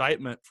an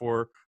excitement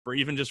for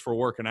even just for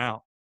working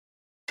out.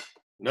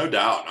 No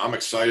doubt. I'm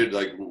excited.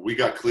 Like, we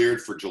got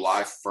cleared for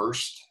July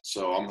 1st.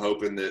 So I'm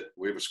hoping that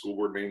we have a school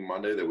board meeting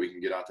Monday that we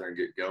can get out there and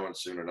get going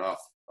soon enough.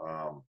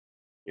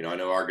 I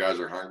know our guys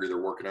are hungry.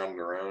 They're working out on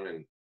their own,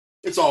 and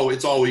it's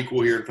all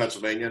equal here in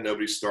Pennsylvania.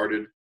 Nobody's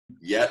started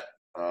yet.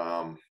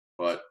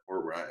 But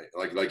we're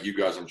like you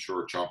guys, I'm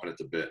sure, chomping at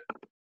the bit.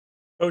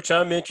 Coach,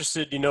 I'm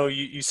interested.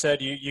 You said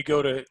you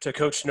go to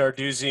Coach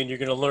Narduzzi and you're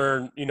going to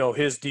learn,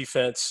 his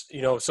defense,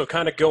 so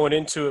kind of going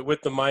into it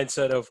with the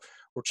mindset of,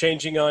 we're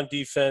changing on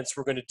defense.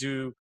 We're going to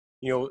do,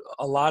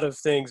 a lot of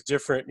things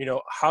different.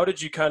 How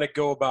did you kind of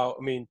go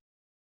about,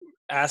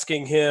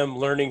 asking him,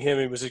 learning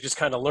him? Was it just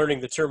kind of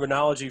learning the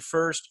terminology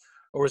first,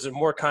 or was it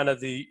more kind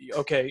of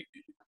okay,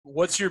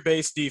 what's your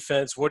base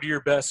defense? What are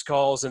your best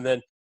calls? And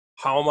then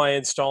how am I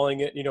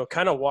installing it?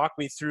 Kind of walk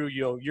me through,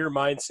 your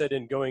mindset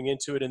and going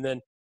into it. And then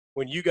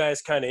when you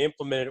guys kind of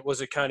implemented it, was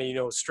it kind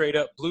of, straight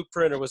up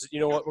blueprint, or was it,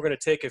 we're going to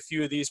take a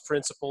few of these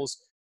principles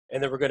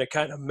and then we're going to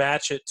kind of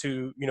match it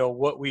to,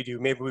 what we do?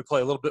 Maybe we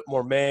play a little bit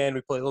more man, we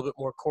play a little bit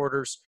more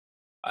quarters.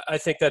 I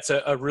think that's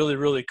a really,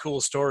 really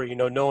cool story,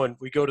 knowing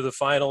we go to the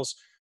finals,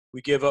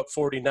 we give up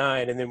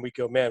 49, and then we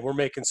go, man, we're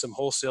making some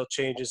wholesale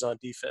changes on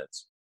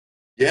defense.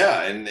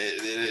 Yeah, and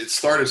it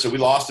started, so we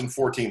lost in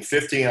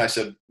 14-15. I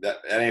said, that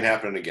ain't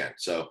happening again.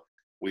 So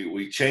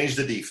we changed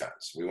the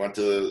defense. We went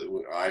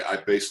to – I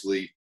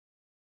basically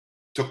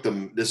took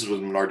them – this is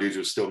when Narduzzi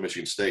was still at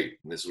Michigan State,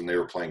 and this is when they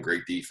were playing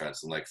great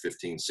defense in like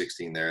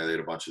 15-16 there. They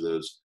had a bunch of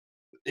those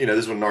 – this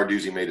is when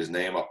Narduzzi made his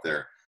name up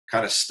there.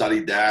 Kind of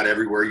studied that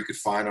everywhere you could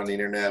find on the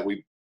internet.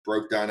 We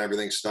broke down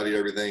everything, studied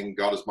everything,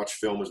 got as much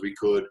film as we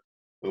could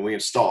when we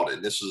installed it.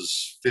 And this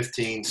was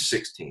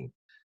 15-16.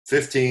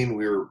 15,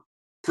 we were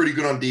pretty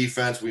good on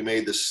defense. We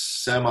made the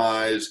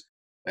semis,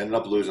 ended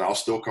up losing. I was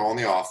still calling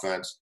the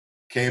offense.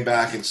 Came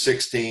back in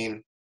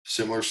 16,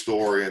 similar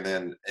story. And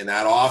then in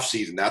that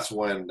offseason, that's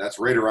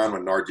right around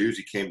when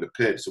Narduzzi came to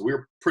Pitt. So we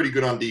were pretty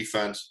good on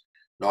defense,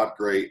 not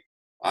great.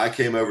 I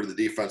came over to the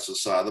defensive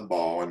side of the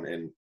ball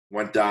and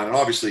went down. And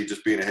obviously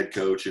just being a head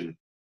coach, and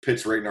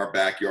Pitt's right in our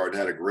backyard,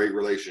 had a great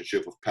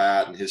relationship with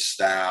Pat and his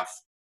staff.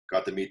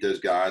 Got to meet those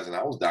guys. And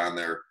I was down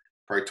there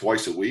probably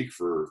twice a week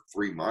for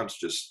 3 months,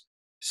 just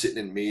sitting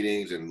in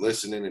meetings and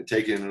listening and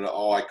taking in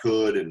all I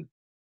could. And,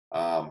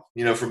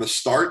 from the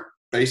start,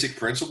 basic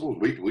principles,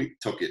 we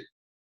took it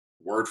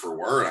word for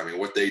word. I mean,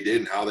 what they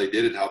did and how they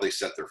did it, how they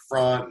set their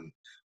front, and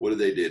what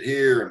they did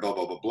here, and blah,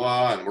 blah, blah,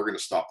 blah, and we're going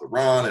to stop the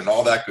run and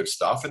all that good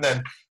stuff. And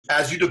then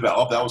as you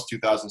develop, that was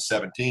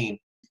 2017,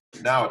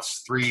 now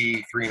it's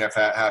three and a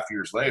half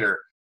years later,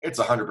 it's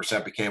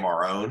 100% became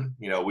our own.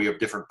 You know, we have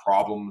different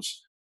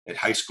problems at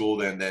high school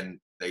than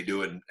they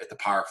do at the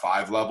Power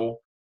 5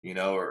 level. You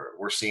know, or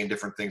we're seeing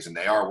different things than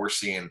they are. We're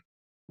seeing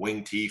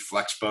wing T,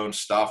 flex bone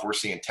stuff. We're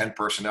seeing 10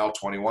 personnel,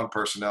 21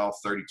 personnel,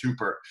 32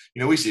 per.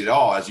 You know, we see it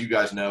all, as you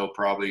guys know,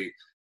 probably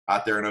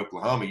out there in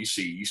Oklahoma. You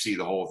see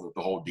the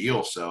whole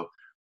deal. So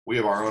we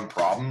have our own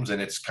problems,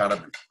 and it's kind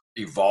of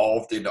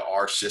evolved into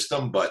our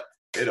system. But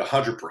it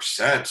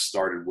 100%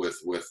 started with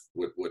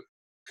what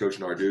Coach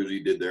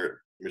Narduzzi did there at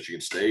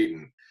Michigan State,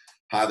 and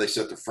how they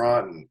set the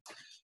front, and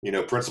you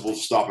know, principles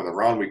of stopping the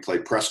run. We play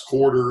press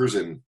quarters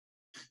and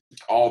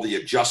all the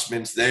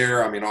adjustments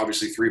there. I mean,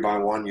 obviously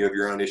 3-by-1, you have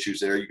your own issues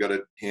there you got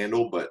to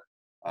handle. But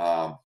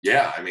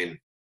yeah, I mean,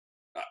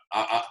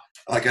 I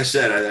like I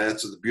said,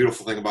 that's the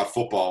beautiful thing about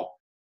football.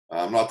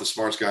 I'm not the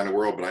smartest guy in the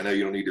world, but I know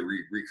you don't need to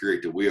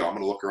recreate the wheel. I'm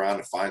going to look around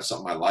and find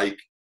something I like,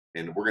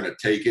 and we're going to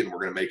take it and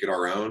we're going to make it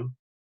our own.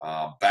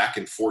 Back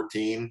in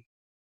 2014,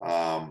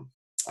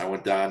 I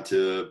went down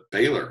to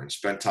Baylor and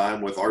spent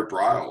time with Art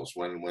Briles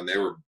when they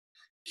were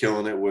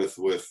killing it with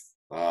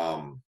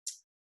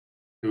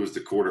who was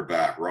the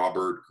quarterback?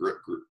 Robert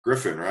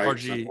Griffin, right?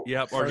 RG, so,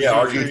 yep, RG.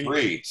 Yeah,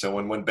 RG3. So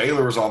when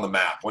Baylor was on the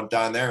map, went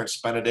down there and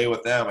spent a day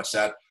with them. I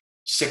sat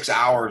 6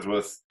 hours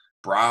with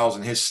Briles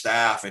and his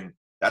staff, and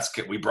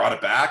we brought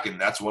it back,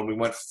 and that's when we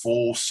went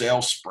full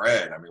sale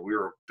spread. I mean, we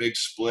were big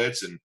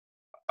splits, and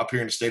up here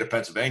in the state of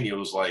Pennsylvania, it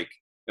was like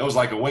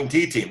a wing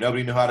T team.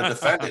 Nobody knew how to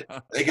defend it.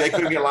 They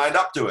couldn't get lined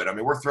up to it. I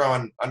mean, we're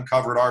throwing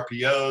uncovered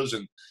RPOs,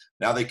 and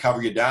now they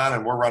cover you down,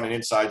 and we're running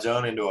inside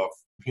zone into a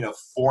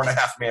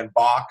 4.5-man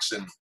box,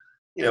 and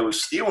it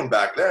was stealing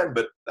back then.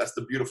 But that's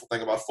the beautiful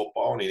thing about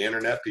football and the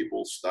internet.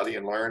 People study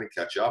and learn and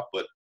catch up.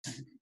 But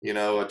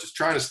just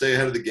trying to stay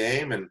ahead of the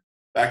game. And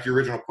back to your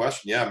original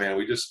question, yeah, man,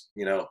 we just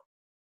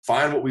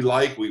find what we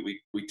like.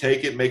 We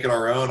take it, make it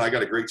our own. I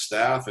got a great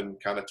staff,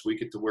 and kind of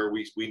tweak it to where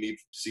we need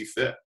to see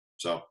fit.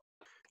 So.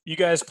 You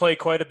guys play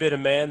quite a bit of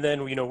man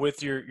then,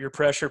 with your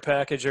pressure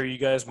package. Are you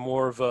guys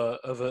more of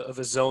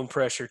a zone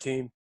pressure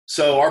team?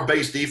 So our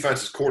base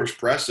defense is quarters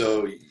press.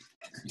 So you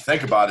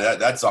think about it,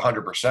 that's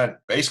 100%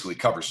 basically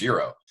cover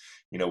zero.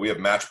 We have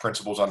match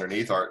principles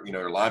underneath. Our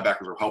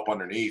linebackers will help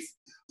underneath.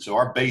 So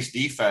our base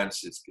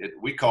defense,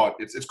 we call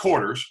it's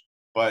quarters,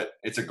 but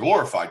it's a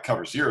glorified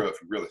cover zero if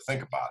you really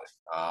think about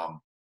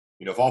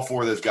it. If all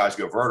four of those guys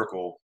go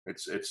vertical,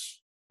 it's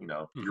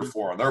you're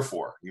 4 on their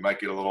 4. You might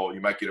get a reroute,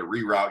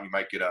 you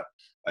might get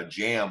a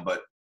jam,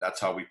 but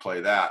that's how we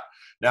play that.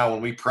 Now,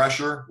 when we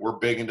pressure, we're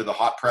big into the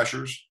hot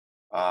pressures.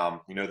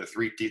 The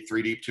 3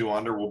 deep, 2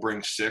 under, we'll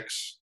bring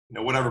 6.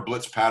 Whatever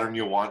blitz pattern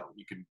you want.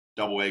 You can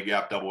double A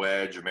gap, double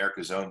edge,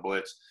 America zone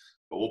blitz,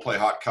 but we'll play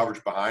hot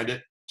coverage behind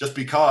it. Just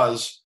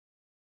because,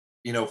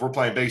 if we're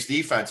playing base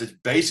defense, it's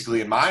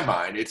basically, in my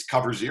mind, it's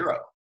cover zero.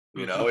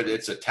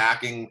 It's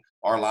attacking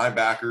our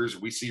linebackers.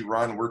 We see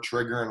run, we're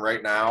triggering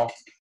right now.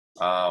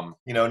 Now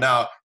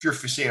if you're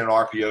seeing an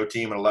RPO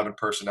team, an 11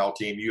 personnel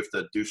team, you have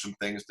to do some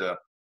things to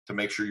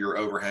make sure your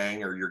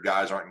overhang or your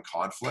guys aren't in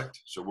conflict.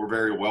 So we're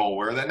very well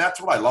aware of that. And that's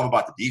what I love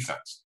about the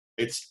defense.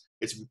 It's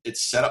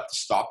set up to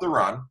stop the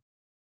run,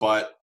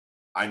 but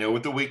I know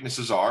what the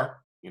weaknesses are,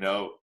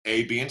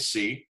 A, B, and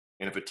C.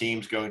 And if a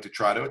team's going to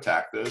try to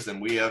attack those, then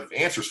we have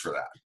answers for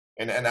that.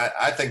 And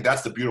I think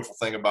that's the beautiful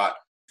thing about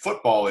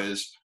football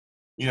is,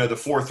 the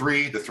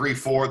 4-3, the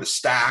 3-4, the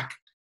stack,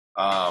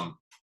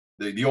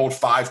 the old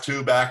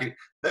 5-2 back.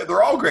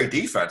 They're all great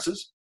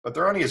defenses, but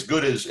they're only as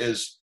good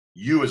as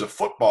you as a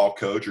football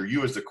coach or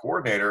you as the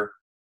coordinator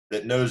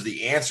that knows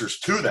the answers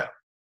to them.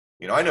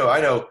 I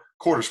know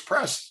quarters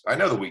press. I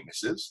know the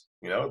weaknesses.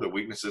 The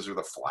weaknesses are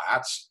the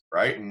flats,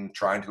 right, and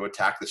trying to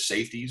attack the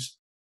safeties,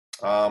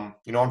 on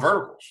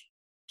verticals.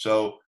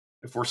 So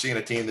if we're seeing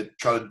a team that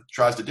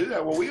tries to do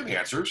that, well, we have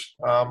answers.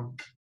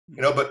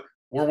 But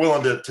we're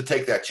willing to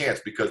take that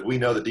chance because we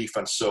know the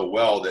defense so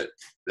well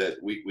that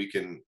we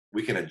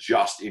can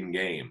adjust in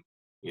game.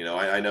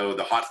 I know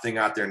the hot thing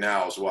out there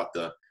now is what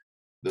the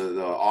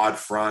odd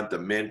front, the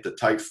mint, the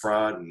tight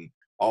front, and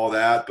all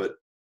that. But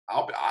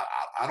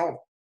I don't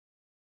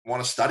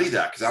want to study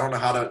that because I don't know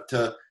how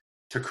to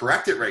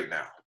correct it right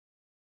now.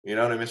 You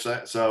know what I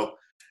mean? So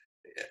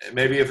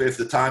maybe if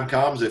the time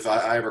comes, if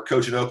I ever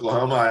coach in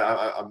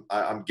Oklahoma,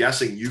 I'm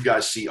guessing you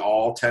guys see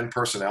all 10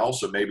 personnel,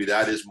 so maybe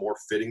that is more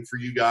fitting for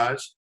you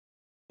guys.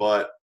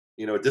 But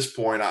at this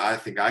point, I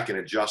think I can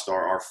adjust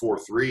our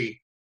 4-3,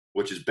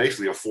 which is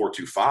basically a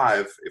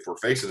 4-2-5 if we're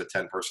facing a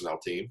 10 personnel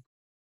team.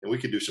 And we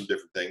could do some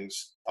different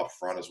things up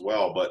front as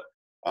well. But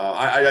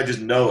I just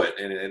know it.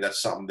 And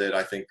that's something that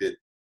I think that,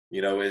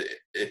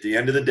 at the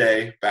end of the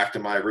day, back to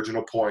my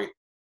original point,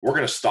 we're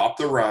going to stop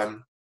the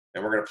run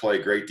and we're going to play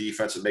great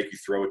defense and make you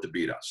throw it to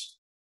beat us.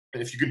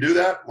 And if you can do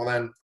that, well,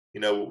 then,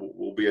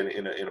 we'll be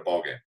in a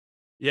ball game.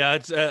 Yeah,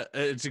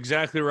 it's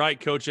exactly right,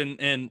 Coach. And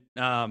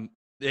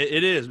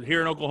it is.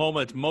 Here in Oklahoma,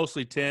 it's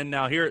mostly 10.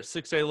 Now here at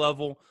 6A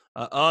level,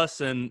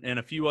 us and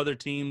a few other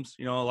teams,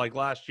 like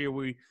last year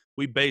we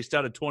based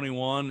out of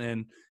 21,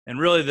 and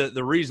really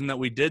the reason that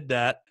we did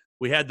that,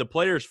 we had the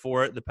players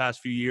for it the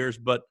past few years,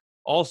 but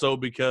also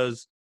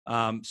because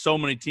so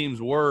many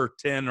teams were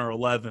 10 or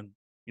 11.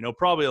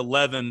 Probably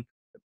 11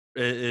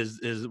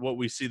 is what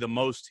we see the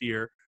most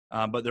here.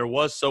 But there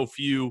was so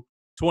few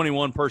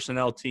 21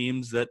 personnel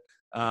teams that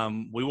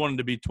we wanted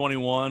to be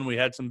 21. We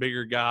had some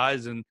bigger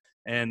guys,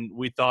 and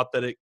we thought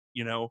that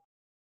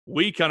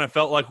we kind of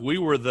felt like we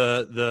were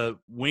the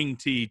wing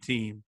tee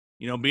team,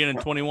 being in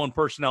 21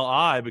 personnel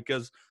I,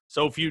 because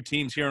so few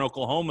teams here in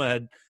Oklahoma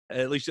had,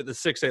 at least at the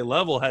 6A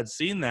level, had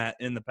seen that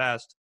in the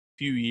past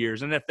few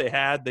years. And if they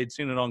had, they'd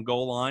seen it on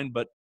goal line,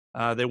 but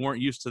they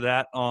weren't used to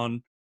that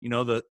on,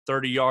 the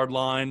 30-yard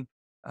line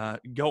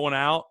going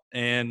out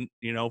and,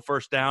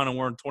 first down, and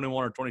we're in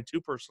 21 or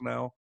 22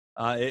 personnel.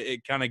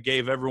 It kind of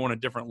gave everyone a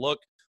different look.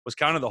 Was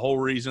kind of the whole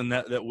reason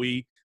that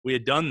we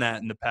had done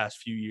that in the past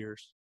few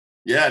years.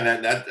 Yeah,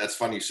 and that's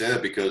funny you say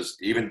that, because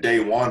even day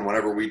one,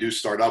 whenever we do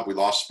start up, we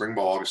lost spring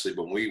ball obviously,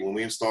 but when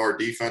we install our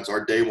defense,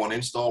 our day one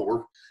install,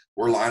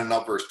 we're lining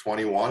up versus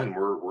 21, and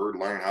we're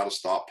learning how to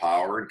stop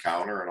power and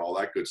counter and all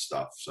that good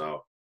stuff.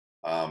 So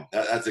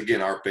that's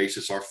again our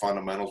basis, our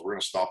fundamentals. We're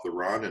going to stop the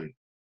run, and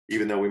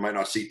even though we might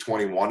not see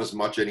 21 as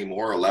much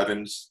anymore,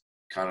 11's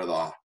kind of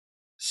the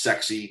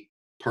sexy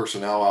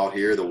personnel out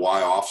here, the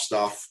Y off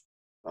stuff.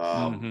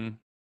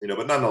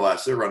 But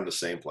nonetheless, they're running the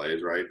same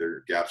plays, right?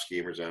 They're gap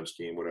scheme or zone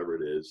scheme, whatever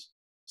it is.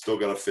 Still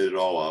got to fit it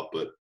all up.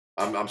 But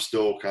I'm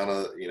still kind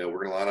of, we're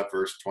going to line up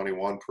versus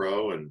 21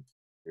 pro, and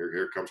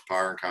here comes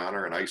power and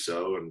counter and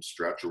ISO and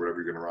stretch or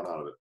whatever you're going to run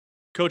out of it.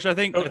 Coach, I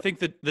think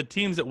that the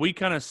teams that we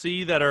kind of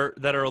see that are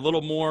a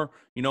little more,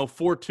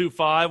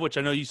 4-2-5, which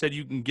I know you said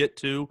you can get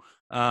to,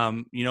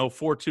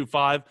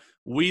 4-2-5.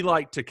 We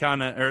like to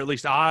kind of, or at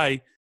least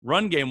I,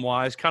 run game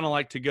wise, kind of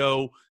like to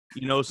go,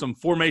 some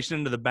formation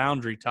into the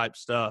boundary type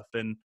stuff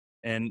and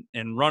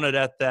run it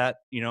at that,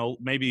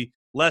 maybe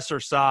lesser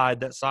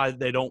side, that side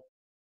they don't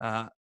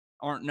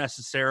aren't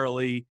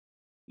necessarily,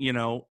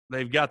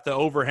 they've got the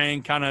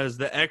overhang kind of as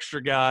the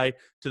extra guy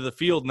to the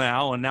field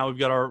now, and now we've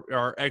got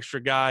our extra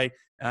guy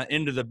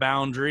into the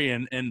boundary,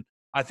 and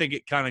I think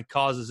it kind of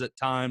causes at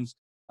times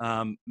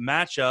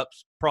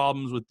matchups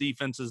problems with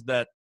defenses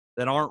that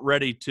aren't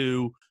ready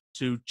to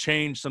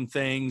change some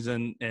things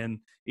and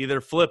either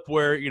flip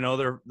where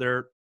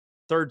their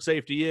third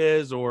safety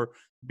is, or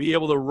be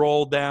able to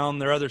roll down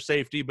their other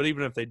safety. But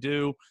even if they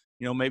do,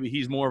 maybe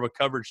he's more of a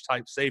coverage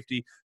type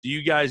safety. Do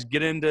you guys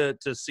get into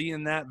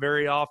seeing that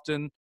very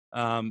often?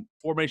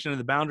 Formation of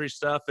the boundary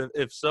stuff.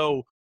 If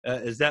so,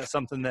 is that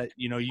something that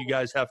you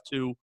guys have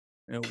to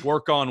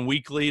work on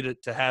weekly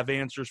to have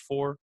answers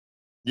for?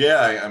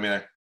 Yeah, I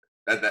mean,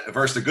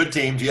 versus the good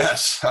teams,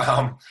 yes.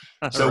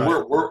 So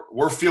right.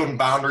 we're field and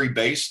boundary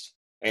based,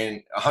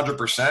 and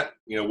 100%.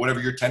 Whatever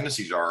your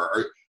tendencies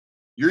are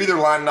you're either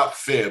lining up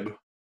fib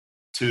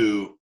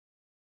to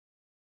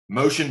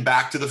motion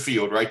back to the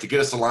field, right, to get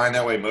us to line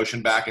that way,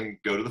 motion back and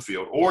go to the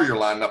field, or you're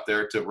lining up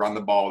there to run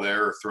the ball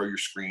there or throw your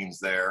screens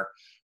there,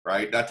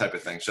 right, that type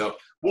of thing. So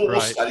we'll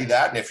study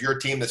that, and if you're a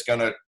team that's going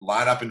to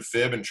line up in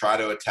fib and try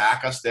to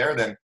attack us there,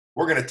 then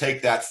we're going to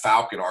take that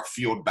Falcon, our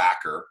field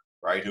backer,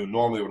 right, who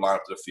normally would line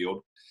up to the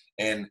field,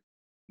 and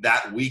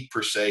that week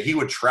per se, he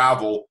would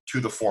travel to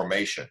the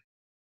formation.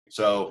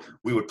 So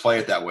we would play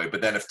it that way.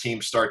 But then if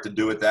teams start to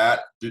do it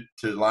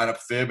to line up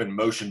fib and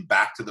motion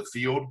back to the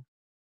field,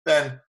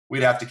 then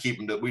we'd have to keep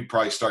them we'd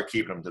probably start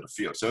keeping them to the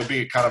field. So it'd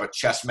be kind of a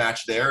chess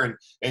match there.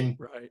 And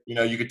right.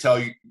 You could tell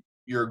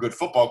you're a good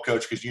football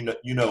coach because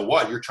you know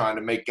what, you're trying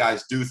to make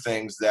guys do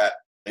things that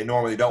they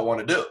normally don't want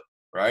to do,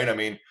 right? I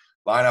mean,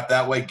 line up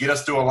that way, get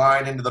us to a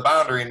line into the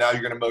boundary, and now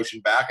you're going to motion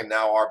back, and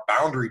now our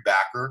boundary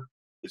backer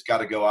has got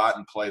to go out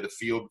and play the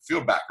field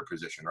backer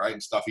position, right,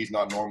 and stuff he's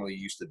not normally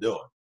used to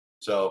doing.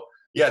 So,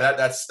 yeah,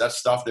 that's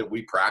stuff that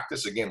we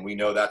practice. Again, we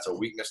know that's a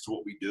weakness to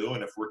what we do,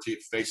 and if we're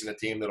facing a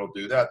team that'll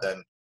do that,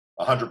 then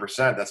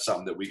 100% that's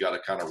something that we got to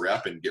kind of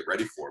rep and get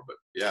ready for. But,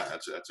 yeah,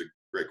 that's a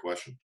great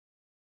question.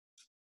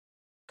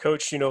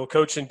 Coach,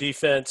 coaching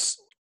defense,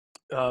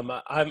 I'm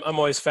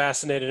always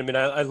fascinated. I mean,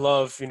 I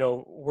love,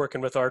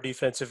 working with our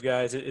defensive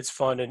guys. It's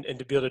fun, and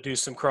to be able to do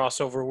some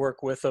crossover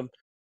work with them,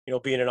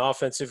 being an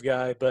offensive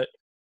guy. But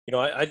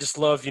I just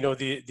love,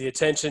 the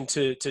attention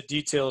to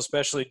detail,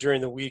 especially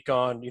during the week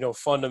on,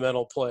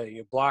 fundamental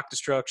play, block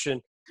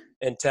destruction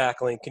and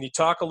tackling. Can you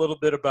talk a little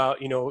bit about,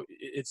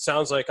 it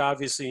sounds like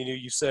obviously,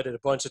 you said it a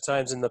bunch of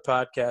times in the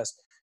podcast,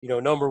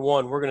 number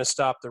one, we're going to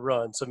stop the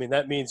run. So, I mean,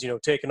 that means,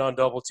 taking on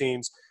double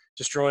teams,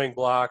 destroying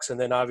blocks, and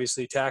then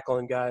obviously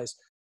tackling guys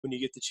when you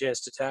get the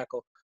chance to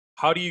tackle.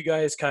 How do you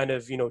guys kind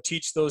of,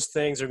 teach those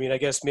things? I mean, I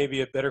guess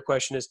maybe a better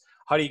question is,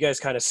 how do you guys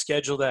kind of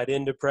schedule that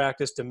into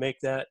practice to make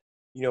that,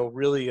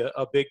 really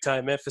a big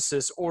time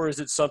emphasis? Or is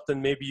it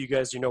something maybe you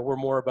guys, we're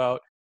more about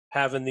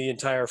having the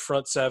entire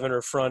front seven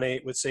or front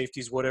eight with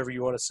safeties, whatever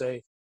you want to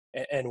say,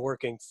 and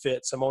working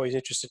fits? I'm always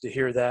interested to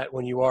hear that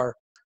when you are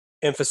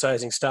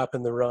emphasizing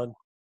stopping the run.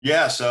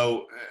 Yeah,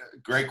 so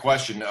great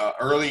question.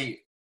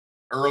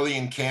 Early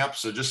in camp,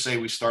 so just say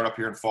we start up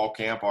here in fall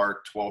camp,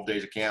 our 12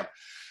 days of camp,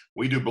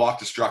 we do block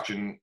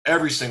destruction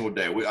every single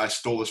day. I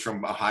stole this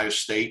from Ohio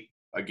State.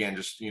 Again,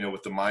 just,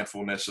 with the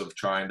mindfulness of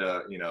trying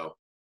to,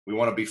 we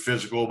want to be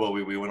physical, but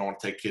we don't want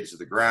to take kids to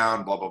the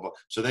ground, blah, blah, blah.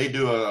 So they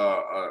do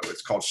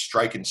it's called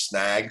strike and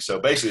snag. So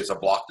basically it's a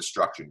block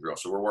destruction drill.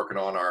 So we're working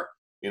on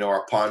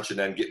our punch and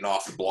then getting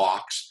off the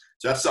blocks.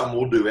 So that's something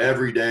we'll do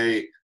every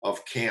day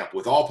of camp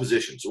with all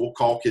positions. So we'll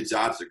call kids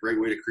out. It's a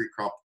great way to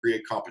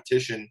create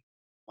competition.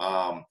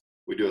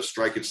 We do a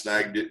strike and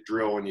snag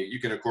drill, and you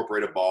can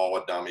incorporate a ball,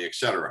 a dummy,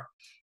 etc.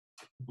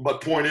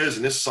 But point is,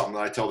 and this is something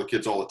that I tell the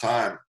kids all the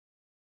time,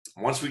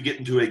 once we get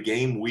into a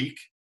game week,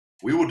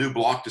 we will do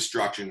block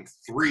destruction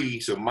 3.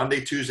 So Monday,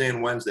 Tuesday,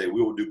 and Wednesday,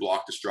 we will do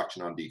block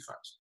destruction on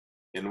defense.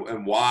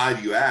 And why,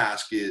 do you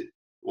ask?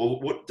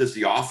 What does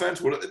the offense,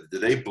 do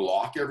they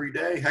block every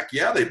day? Heck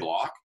yeah, they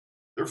block.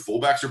 Their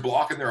fullbacks are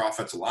blocking. Their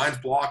offensive line's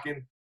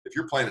blocking. If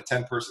you're playing a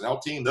 10 personnel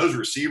team, those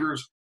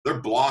receivers,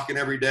 they're blocking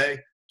every day.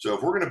 So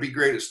if we're going to be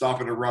great at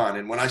stopping the run,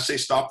 and when I say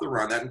stop the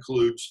run, that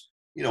includes,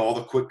 all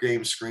the quick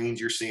game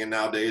screens you're seeing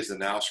nowadays, the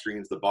now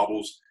screens, the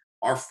bubbles.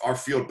 Our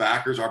field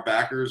backers,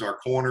 our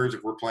corners,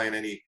 if we're playing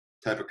any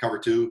type of cover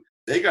 2,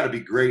 they got to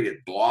be great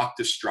at block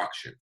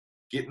destruction,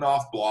 getting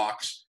off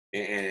blocks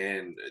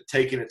and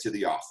taking it to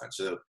the offense.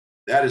 So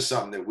that is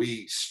something that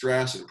we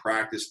stress and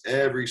practice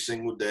every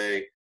single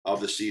day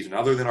of the season.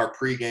 Other than our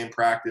pregame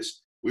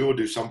practice, we will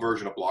do some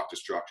version of block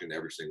destruction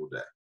every single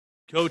day.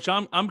 Coach,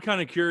 I'm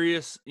kind of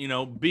curious,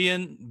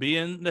 being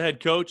the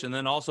head coach and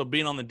then also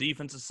being on the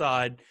defensive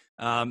side,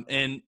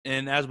 and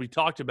as we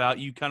talked about,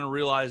 you kind of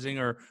realizing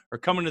or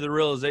coming to the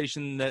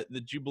realization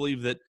that you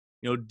believe that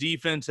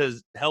defense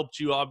has helped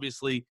you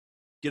obviously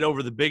get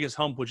over the biggest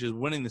hump, which is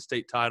winning the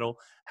state title.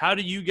 How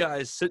do you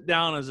guys sit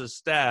down as a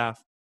staff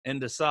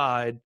and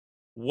decide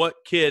what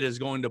kid is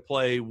going to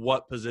play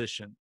what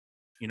position?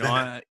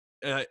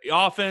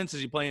 Offense,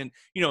 is he playing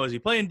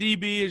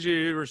DB? Is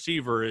he a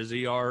receiver? Is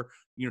he our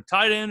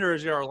tight end, or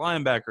is he our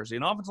linebacker? Is he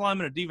an offensive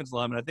lineman or defensive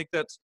lineman? I think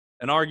that's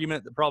an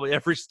argument that probably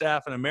every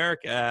staff in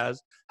America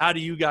has. How do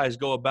you guys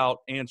go about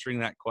answering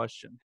that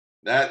question?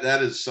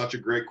 That is such a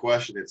great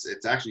question.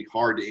 It's actually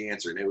hard to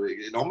answer, and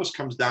it almost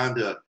comes down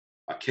to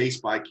a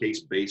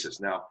case-by-case basis.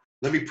 Now,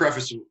 let me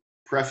preface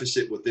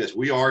it with this.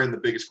 We are in the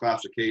biggest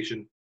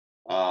classification.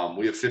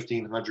 We have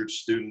 1,500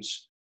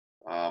 students,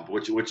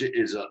 which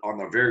is on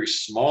the very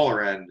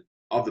smaller end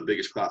of the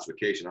biggest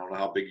classification. I don't know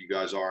how big you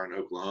guys are in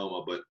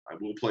Oklahoma, but I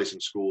will play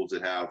some schools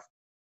that have,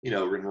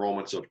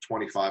 enrollments of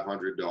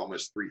 2,500 to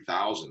almost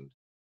 3,000.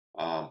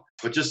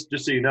 But just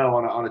so you know,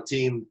 on a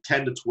team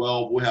 10 to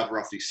 12, we'll have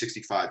roughly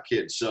 65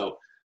 kids. So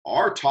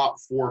our top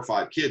 4 or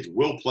 5 kids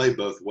will play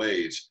both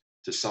ways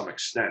to some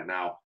extent.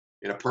 Now,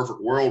 in a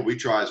perfect world, we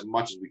try as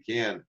much as we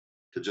can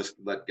to just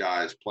let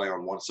guys play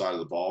on one side of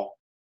the ball.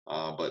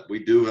 But we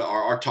do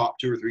our top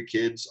 2 or 3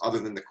 kids, other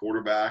than the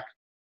quarterback,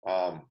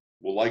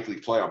 will likely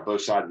play on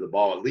both sides of the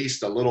ball, at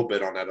least a little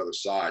bit on that other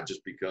side,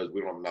 just because we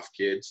don't have enough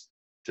kids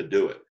to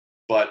do it.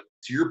 But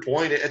to your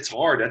point, it's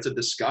hard. That's a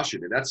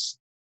discussion, and that's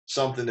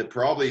something that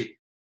probably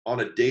on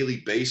a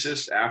daily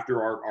basis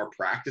after our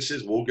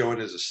practices, we'll go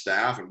in as a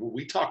staff, and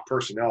we talk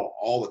personnel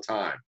all the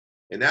time.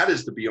 And that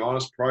is, to be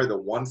honest, probably the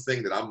one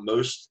thing that I'm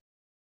most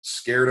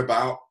scared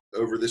about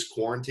over this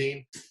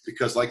quarantine,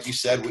 because like you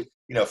said,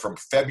 from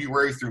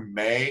February through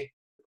May,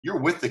 you're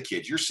with the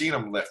kids. You're seeing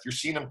them lift. You're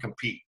seeing them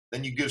compete.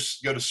 Then you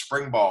go to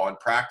spring ball and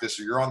practice,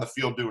 or you're on the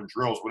field doing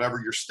drills,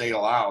 whatever your state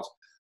allows.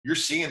 You're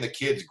seeing the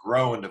kids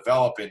grow and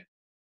develop,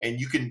 and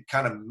you can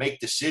kind of make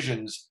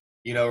decisions,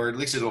 or at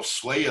least it'll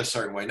sway you a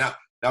certain way.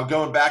 Now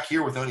going back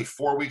here with only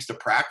 4 weeks to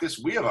practice,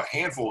 we have a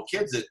handful of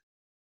kids that,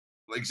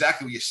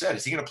 exactly what you said,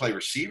 is he going to play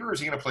receiver? Is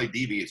he going to play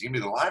DB? Is he going to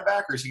be the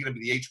linebacker? Or is he going to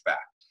be the H-back?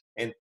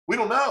 And we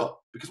don't know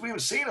because we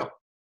haven't seen him,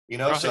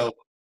 right. So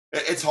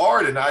it's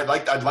hard. And I'd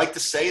like to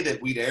say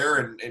that we'd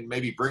err and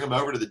maybe bring him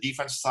over to the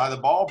defensive side of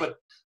the ball, but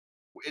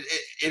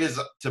it is,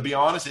 to be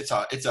honest, it's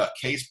a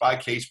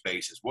case-by-case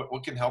basis.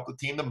 What can help the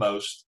team the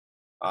most?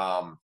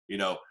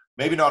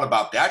 Maybe not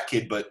about that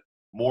kid, but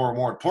more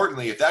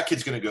importantly, if that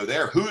kid's going to go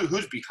there,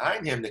 who's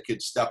behind him that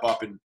could step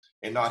up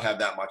and not have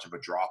that much of a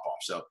drop-off?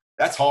 So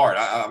that's hard.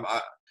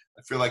 I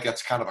feel like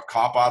that's kind of a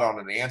cop-out on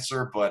an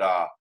answer,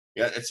 but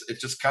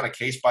it's just kind of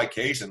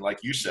case-by-case. And like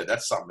you said,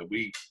 that's something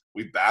that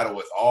we battle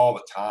with all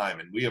the time.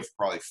 And we have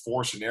probably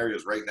 4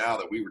 scenarios right now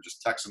that we were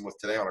just texting with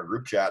today on our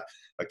group chat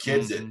of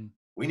kids that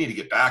we need to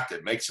get back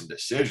to make some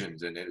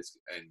decisions. And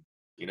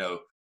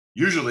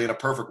usually in a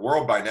perfect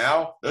world by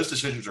now, those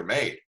decisions are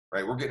made,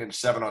 right? We're getting into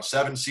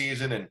 7-on-7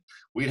 season, and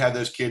we'd have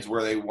those kids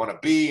where they want to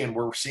be, and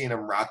we're seeing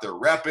them out there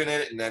repping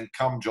it. And then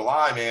come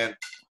July, man,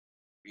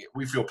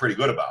 we feel pretty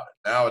good about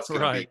it. Now it's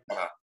going to be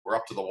we're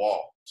up to the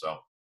wall. So,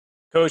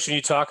 Coach, when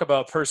you talk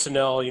about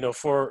personnel,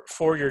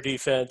 for your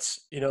defense,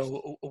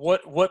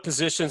 what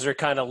positions are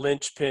kind of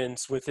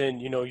linchpins within,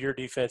 your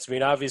defense? I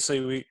mean, obviously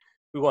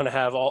we want to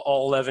have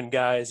all 11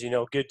 guys.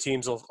 Good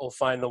teams will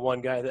find the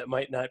one guy that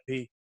might not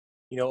be,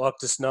 up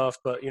to snuff.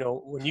 But,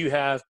 when you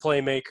have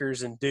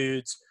playmakers and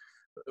dudes,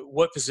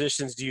 what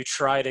positions do you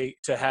try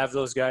to have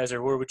those guys,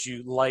 or where would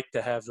you like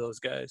to have those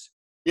guys?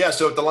 Yeah,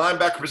 so at the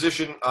linebacker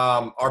position,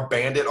 our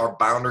bandit, our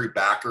boundary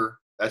backer,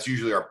 That's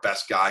usually our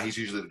best guy. He's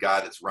usually the guy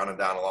that's running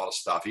down a lot of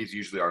stuff. He's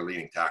usually our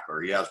leading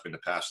tackler. He has been the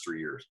past 3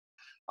 years.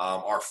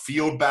 Our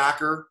field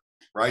backer,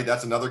 right?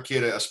 That's another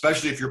kid,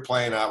 especially if you're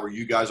playing out where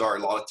you guys are a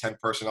lot of 10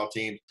 personnel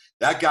teams.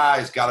 That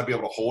guy's got to be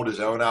able to hold his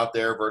own out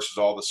there versus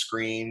all the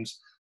screens,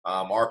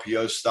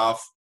 RPO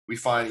stuff. We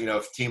find,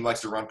 if a team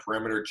likes to run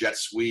perimeter, jet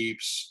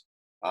sweeps,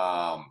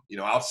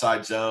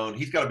 outside zone,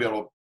 he's got to be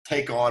able to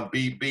take on,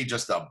 be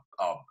just a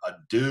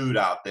dude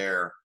out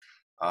there.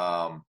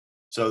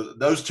 So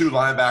those two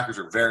linebackers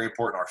are very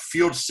important. Our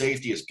field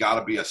safety has got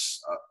to be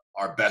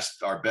our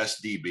best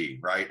DB,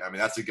 right? I mean,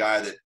 that's a guy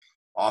that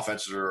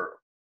offenses are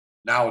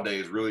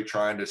nowadays really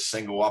trying to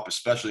single up,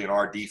 especially in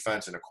our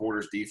defense and a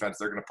quarters defense.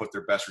 They're going to put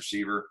their best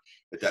receiver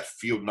at that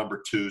field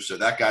number 2. So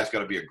that guy's got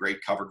to be a great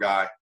cover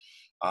guy.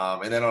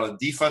 And then on the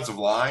defensive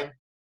line,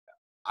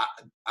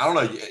 I don't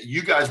know,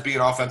 you guys being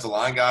offensive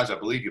line guys, I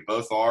believe you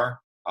both are.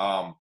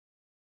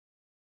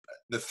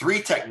 The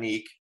 3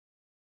 technique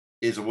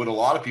is what a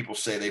lot of people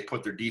say they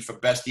put their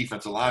best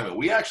defensive lineman.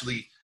 We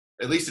actually,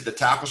 at least at the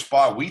tackle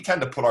spot, we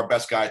tend to put our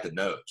best guy at the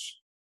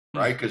nose,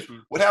 right? Because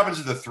what happens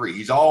to the 3?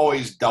 He's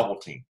always double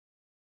teamed,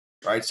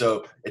 right?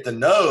 So at the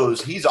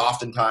nose, he's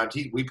oftentimes,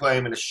 we play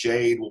him in a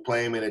shade. We'll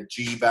play him in a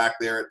G back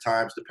there at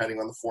times, depending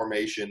on the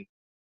formation.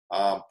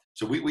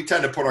 So we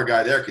tend to put our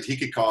guy there because he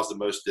could cause the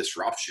most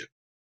disruption,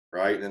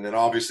 right? And then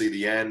obviously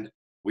the end,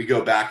 we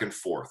go back and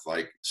forth.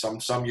 Like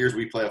some years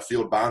we play a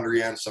field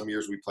boundary end. Some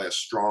years we play a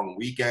strong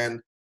weak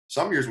end.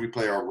 Some years we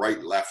play our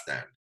right left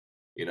end,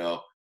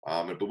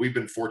 but we've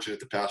been fortunate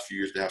the past few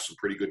years to have some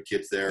pretty good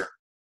kids there.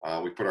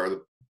 We put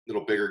our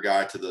little bigger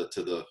guy to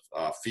the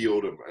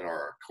field and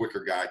our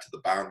quicker guy to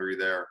the boundary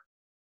there.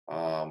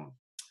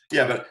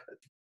 But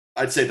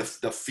I'd say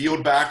the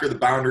field backer, the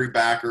boundary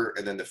backer,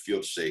 and then the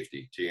field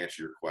safety to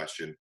answer your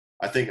question.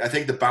 I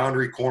think the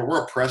boundary corner,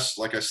 we're a press,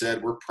 like I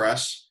said, we're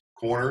press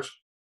corners.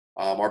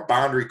 Our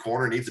boundary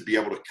corner needs to be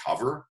able to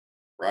cover,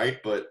 right?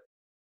 But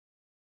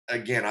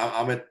again,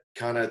 I'm at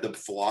kind of the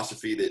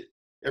philosophy that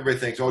everybody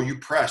thinks, oh, you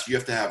press, you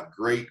have to have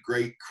great,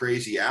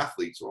 crazy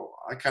athletes. Well,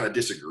 I kind of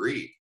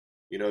disagree.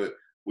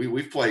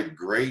 We've played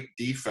great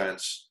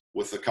defense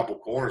with a couple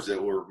corners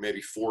that were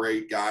maybe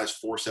 4'8" guys,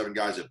 4'7"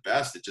 guys at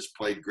best that just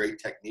played great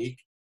technique,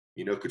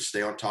 could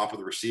stay on top of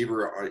the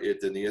receiver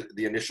at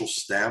the initial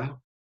stem.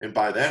 And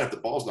by then, if the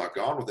ball's not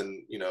gone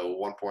within,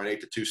 1.8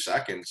 to 2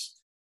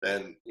 seconds,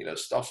 then,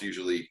 stuff's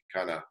usually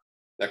kind of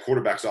that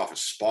quarterback's off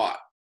his spot,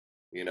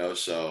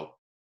 so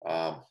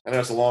I know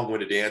it's a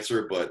long-winded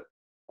answer, but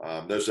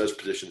those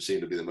positions seem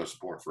to be the most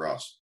important for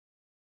us.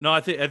 No, I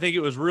think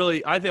it was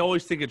really. I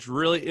always think it's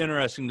really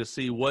interesting to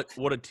see what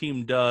a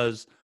team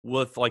does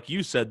with, like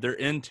you said, their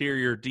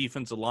interior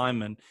defensive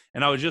linemen.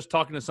 And I was just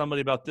talking to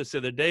somebody about this the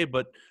other day,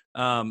 but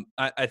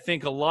I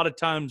think a lot of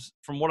times,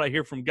 from what I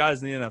hear from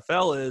guys in the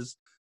NFL, is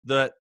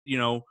that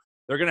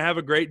they're going to have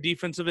a great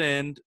defensive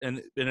end,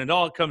 and it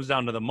all comes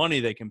down to the money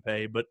they can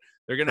pay. But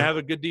they're going to have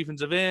a good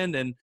defensive end,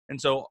 and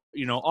so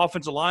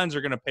offensive lines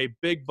are going to pay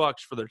big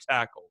bucks for their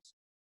tackles.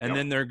 And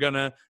then they're going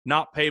to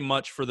not pay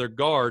much for their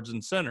guards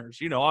and centers.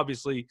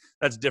 Obviously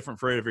that's different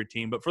for every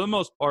team, but for the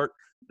most part,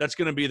 that's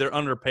going to be their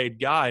underpaid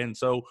guy. And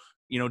so,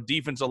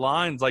 defensive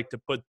lines like to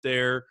put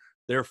their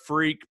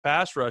freak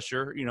pass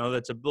rusher,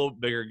 that's a little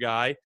bigger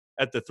guy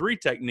at the 3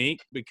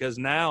 technique, because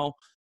now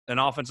an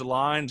offensive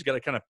line's got to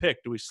kind of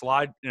pick. Do we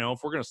slide, if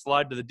we're going to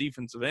slide to the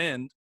defensive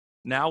end,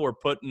 now we're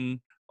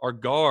putting our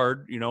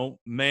guard,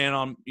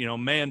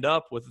 manned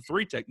up with the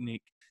 3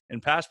 technique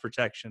and pass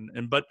protection.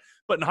 But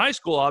in high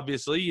school,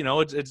 obviously,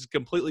 it's a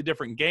completely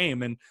different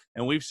game. And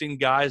we've seen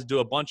guys do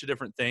a bunch of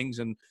different things.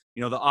 And,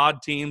 the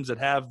odd teams that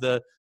have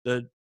the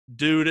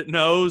dude at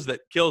nose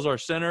that kills our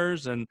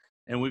centers. And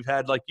we've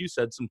had, like you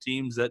said, some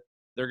teams that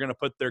they're going to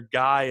put their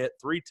guy at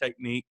 3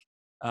 technique.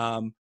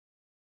 I'm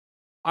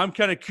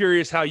kind of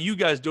curious how you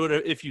guys do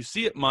it, if you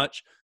see it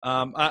much.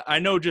 I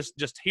know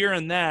just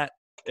hearing that,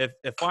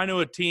 if I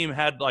knew a team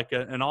had like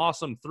an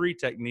awesome 3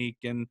 technique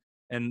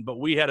but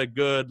we had a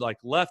good like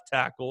left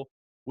tackle,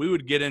 we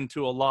would get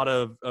into a lot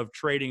of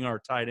trading our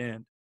tight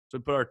end. So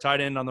we put our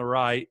tight end on the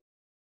right,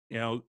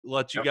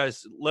 let you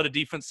guys let a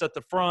defense set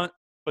the front,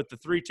 put the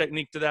 3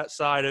 technique to that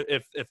side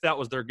if that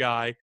was their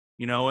guy,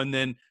 and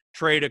then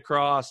trade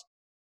across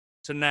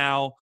to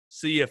now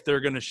see if they're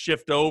going to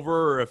shift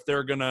over or if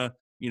they're going to,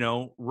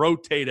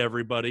 rotate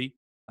everybody,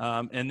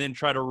 and then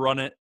try to run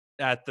it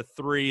at the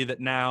 3 that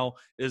now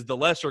is the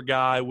lesser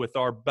guy with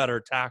our better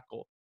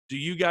tackle. Do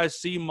you guys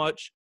see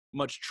much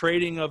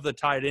trading of the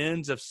tight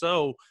ends? If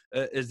so,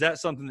 is that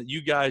something that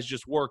you guys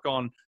just work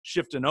on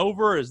shifting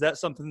over? Is that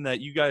something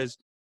that you guys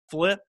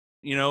flip,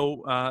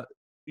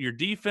 your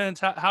defense?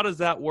 How does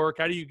that work?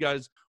 How do you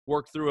guys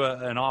work through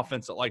an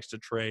offense that likes to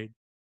trade?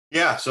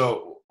 Yeah,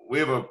 so we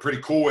have a pretty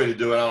cool way to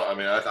do it.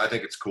 I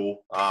think it's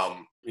cool.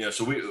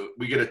 So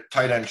we get a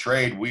tight end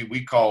trade.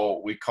 We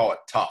call it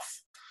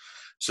tough.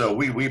 So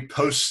we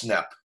post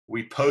snap.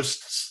 We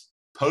post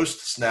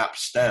snap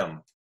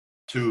stem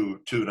to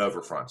an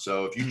overfront.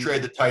 So if you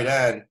trade the tight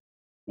end,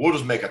 we'll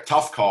just make a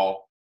tough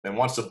call. And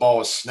once the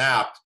ball is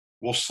snapped,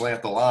 we'll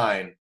slant the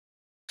line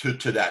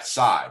to that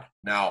side.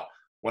 Now,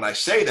 when I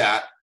say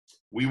that,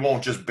 we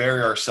won't just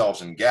bury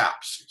ourselves in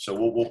gaps. So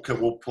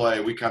we'll play.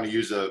 We kind of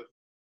use a,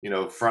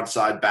 front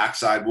side, back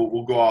side.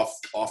 We'll go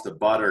off the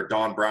butt, or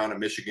Don Brown at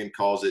Michigan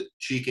calls it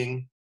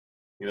cheeking.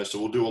 So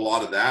we'll do a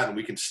lot of that, and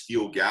we can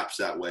steal gaps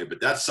that way.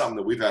 But that's something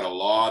that we've had a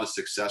lot of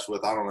success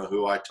with. I don't know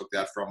who I took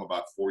that from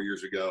about 4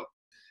 years ago.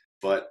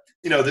 But,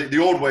 the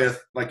old way of,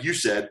 like you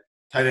said,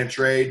 tight end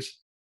trades,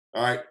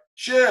 all right,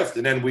 shift.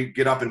 And then we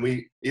get up and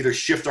we either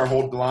shift our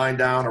whole line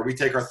down, or we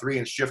take our 3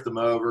 and shift them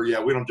over.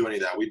 Yeah, we don't do any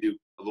of that. We do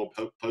a little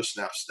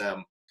post-snap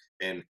stem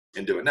and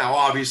do it. Now,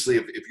 obviously,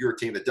 if you're a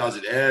team that does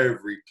it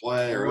every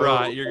play, or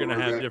right, you're going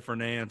to have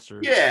different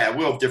answers. Yeah,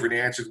 we'll have different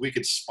answers. We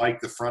could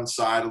spike the front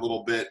side a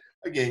little bit.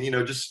 Again,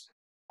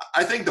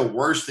 I think the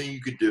worst thing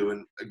you could do,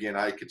 and again,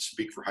 I could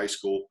speak for high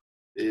school,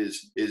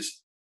 is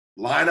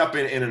line up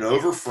in an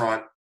over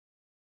front,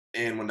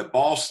 and when the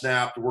ball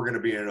snapped, we're going to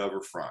be in an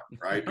over front,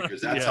 right?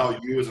 Because that's how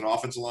you, as an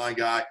offensive line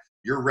guy,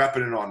 you're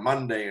repping it on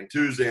Monday and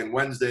Tuesday and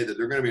Wednesday that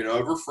they're going to be an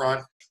over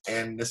front,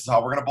 and this is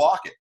how we're going to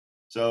block it.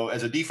 So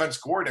as a defense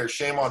coordinator,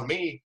 shame on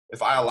me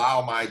if I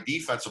allow my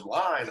defensive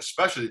line,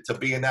 especially, to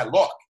be in that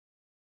look.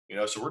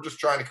 So we're just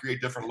trying to create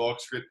different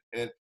looks,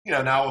 and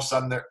now all of a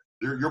sudden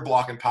you're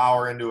blocking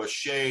power into a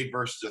shade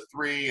versus a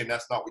 3, and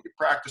that's not what you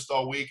practiced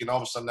all week. And all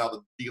of a sudden now the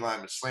D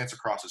lineman slants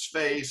across his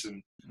face,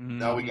 and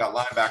now we got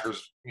linebackers,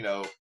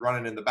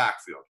 running in the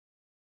backfield.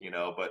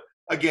 But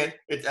again,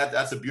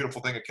 that's a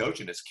beautiful thing of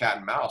coaching. It's cat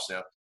and mouse.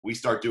 Now we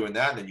start doing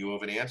that, and then you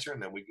have an answer,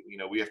 and then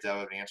we have to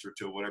have an answer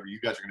to whatever you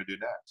guys are going to do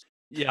next.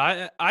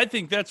 Yeah, I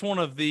think that's one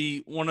of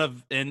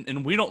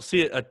and we don't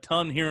see it a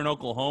ton here in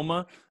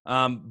Oklahoma,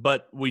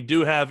 but we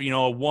do have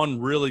one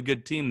really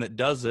good team that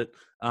does it,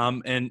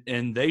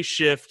 and they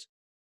shift,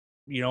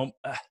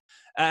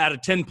 out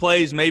of 10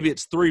 plays, maybe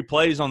it's 3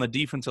 plays on the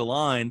defensive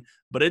line,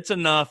 but it's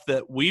enough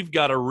that we've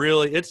got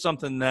to it's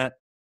something that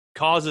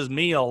causes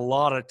me a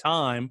lot of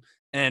time,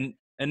 and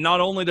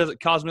not only does it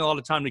cause me a lot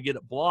of time to get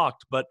it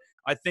blocked, but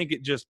I think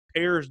it just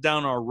pares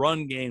down our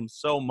run game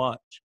so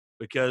much,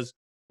 because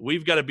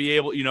we've got to be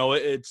able,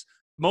 it's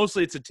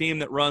mostly it's a team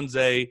that runs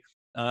like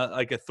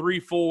a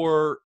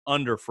 3-4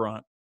 under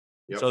front.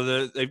 Yep.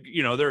 So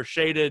they're a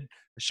shaded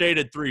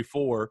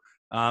 3-4.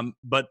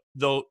 But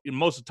though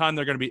most of the time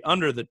they're going to be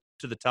under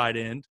to the tight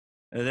end,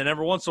 and then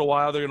every once in a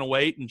while they're going to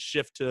wait and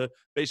shift to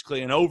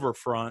basically an over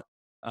front,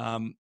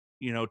 to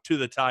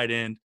the tight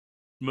end,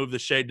 move the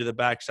shade to the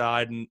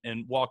backside,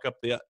 and walk up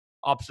the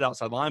opposite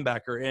outside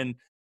linebacker.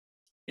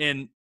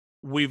 And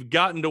we've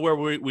gotten to where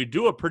we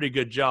do a pretty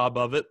good job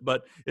of it,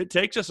 but it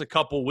takes us a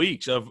couple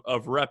weeks of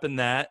repping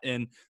that,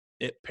 and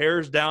it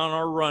pares down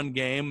our run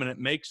game, and it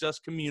makes us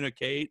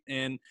communicate.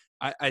 And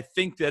I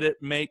think that it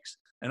makes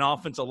an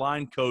offensive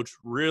line coach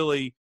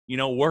really,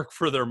 work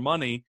for their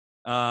money,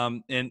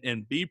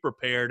 and be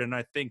prepared. And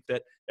I think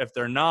that if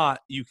they're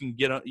not, you can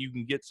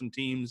get some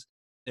teams.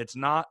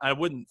 I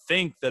wouldn't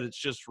think that it's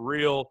just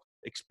real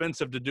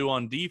expensive to do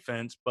on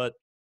defense, but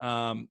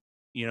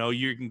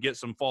you can get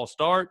some false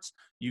starts,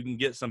 you can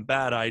get some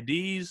bad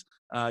IDs,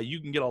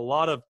 you can get a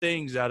lot of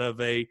things out of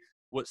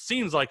what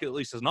seems like, at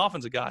least as an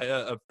offensive guy,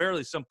 a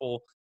fairly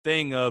simple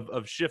thing of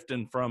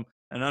shifting from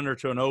an under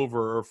to an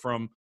over, or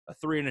from a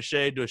 3 and a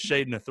shade to a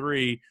shade and a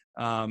 3,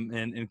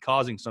 and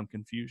causing some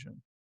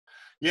confusion.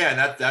 Yeah,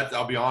 and that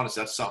I'll be honest,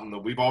 that's something that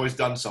we've always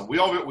done.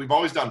 We've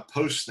always done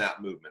post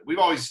snap movement. We've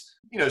always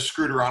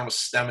screwed around with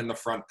stem in the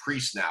front pre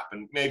snap,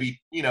 and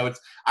maybe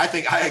I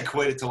think I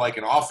equate it to like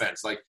an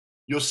offense. Like,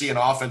 you'll see an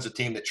offensive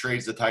team that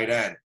trades the tight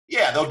end.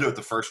 Yeah, they'll do it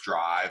the first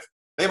drive.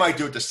 They might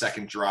do it the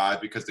second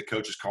drive because the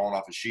coach is calling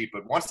off a sheet.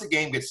 But once the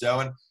game gets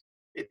going,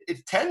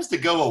 it tends to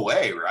go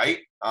away, right?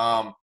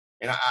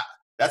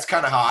 That's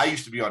kind of how I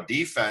used to be on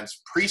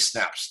defense,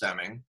 pre-snap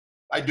stemming.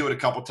 I do it a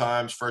couple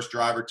times, first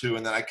drive or two,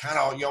 and then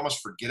you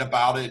almost forget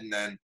about it. And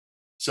then,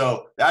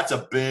 so that's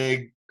a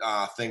big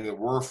thing that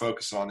we're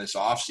focusing on this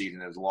offseason.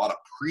 There's a lot of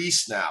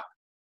pre-snap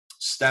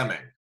stemming.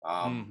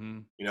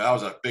 That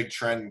was a big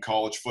trend in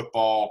college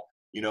football.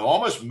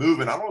 Almost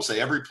moving, I don't want to say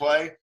every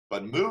play,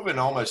 but moving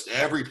almost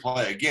every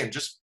play. Again,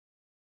 just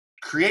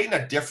creating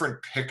a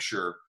different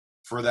picture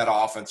for that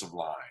offensive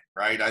line,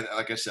 right?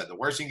 Like I said, the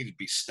worst thing is to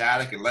be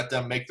static and let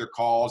them make their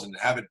calls and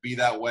have it be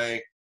that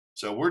way.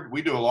 So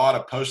we do a lot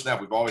of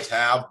post-snap. We've always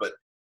have, but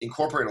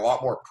incorporating a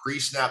lot more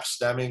pre-snap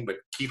stemming, but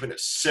keeping it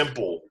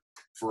simple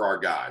for our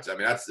guys. I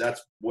mean,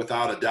 that's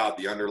without a doubt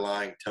the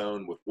underlying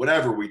tone with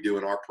whatever we do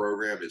in our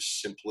program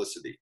is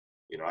simplicity.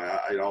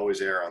 I'd always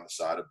err on the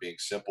side of being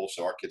simple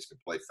so our kids can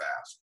play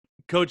fast.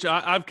 Coach,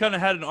 I've kind of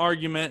had an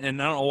argument,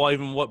 and I don't know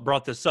even what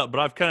brought this up, but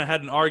I've kind of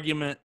had an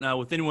argument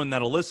with anyone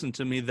that'll listen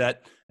to me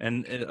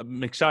and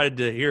I'm excited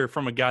to hear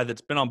from a guy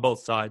that's been on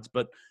both sides,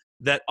 but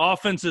that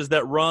offenses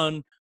that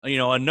run,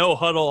 a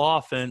no-huddle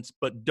offense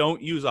but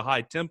don't use a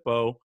high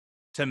tempo,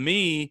 to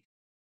me,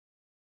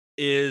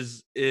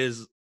 is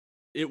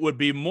it would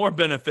be more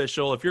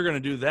beneficial if you're going to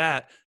do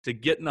that to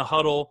get in a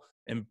huddle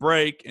and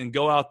break and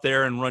go out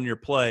there and run your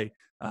play.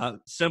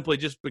 Simply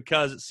just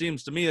because it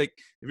seems to me like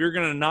if you're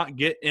going to not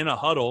get in a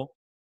huddle,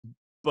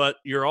 but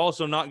you're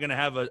also not going to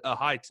have a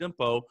high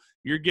tempo.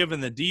 You're giving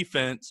the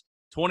defense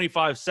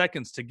 25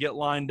 seconds to get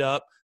lined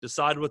up,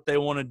 decide what they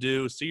want to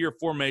do, see your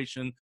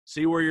formation,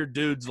 see where your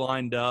dude's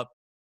lined up,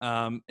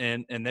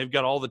 and they've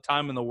got all the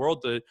time in the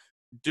world to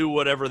do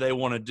whatever they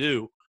want to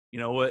do. You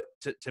know what?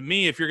 To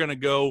me, if you're going to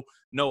go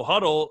no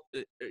huddle,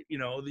 you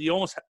know,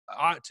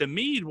 to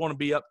me, you'd want to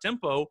be up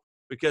tempo,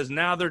 because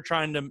now they're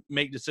trying to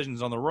make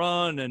decisions on the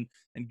run and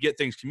get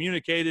things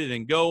communicated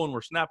and go, and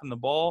we're snapping the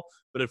ball.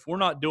 But if we're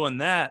not doing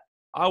that,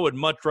 I would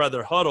much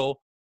rather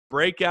huddle,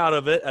 break out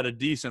of it at a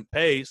decent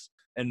pace,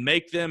 and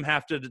make them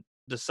have to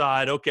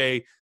decide,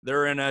 okay,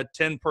 they're in a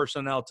 10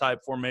 personnel type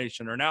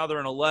formation, or now they're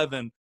in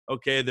 11.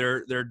 Okay,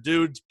 they're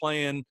dudes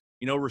playing,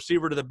 you know,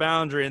 receiver to the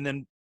boundary, and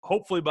then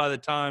hopefully by the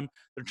time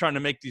they're trying to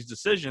make these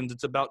decisions,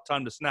 it's about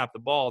time to snap the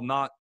ball,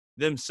 not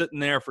them sitting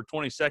there for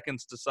 20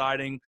 seconds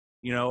deciding,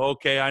 you know,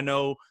 okay, I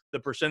know the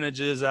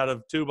percentages out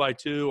of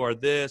 2x2 are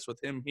this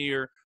with him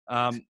here.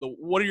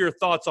 What are your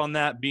thoughts on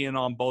that, being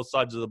on both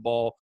sides of the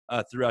ball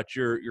throughout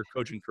your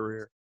coaching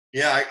career?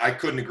 Yeah, I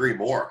couldn't agree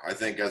more. I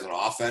think as an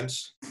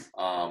offense,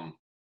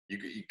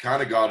 you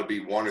kind of got to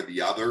be one or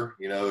the other.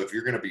 You know, if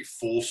you're going to be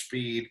full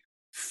speed,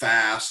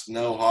 fast,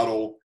 no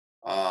huddle.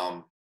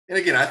 And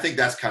again, I think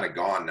that's kind of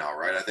gone now,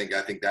 right? I think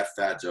that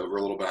fad's over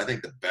a little bit. I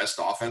think the best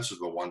offenses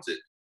are the ones that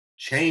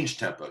change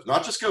tempos,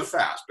 not just go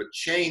fast, but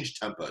change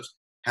tempos.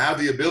 Have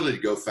the ability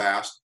to go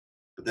fast,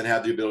 but then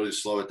have the ability to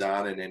slow it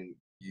down, and then,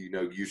 you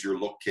know, use your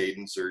look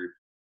cadence, or,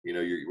 you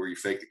know, where you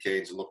fake the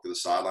cadence and look to the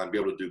sideline, be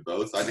able to do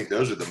both. I think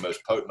those are the most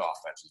potent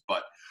offenses.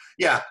 But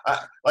yeah,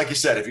 like you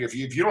said, if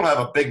you don't have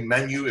a big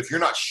menu, if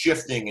you're not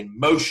shifting and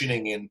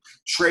motioning and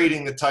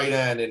trading the tight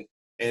end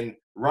and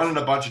running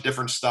a bunch of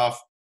different stuff,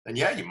 then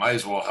yeah, you might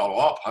as well huddle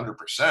up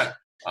 100%.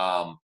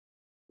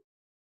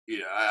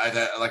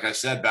 Yeah, like I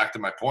said, back to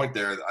my point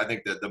there, I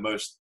think that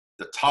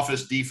the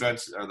toughest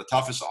defense, or the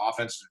toughest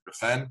offenses to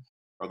defend,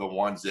 are the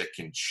ones that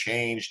can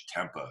change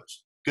tempos.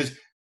 Because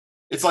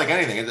it's like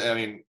anything. I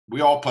mean,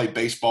 we all play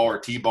baseball or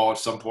t-ball at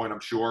some point, I'm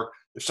sure.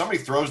 If somebody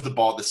throws the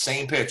ball the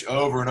same pitch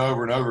over and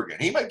over and over again,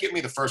 he might get me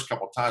the first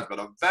couple of times, but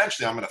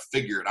eventually I'm going to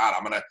figure it out.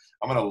 I'm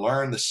going to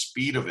learn the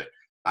speed of it.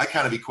 I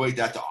kind of equate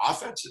that to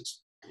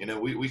offenses. You know,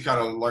 we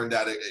kind of learned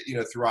that, you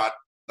know, throughout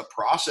the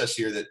process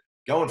here, that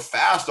going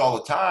fast all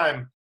the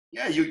time,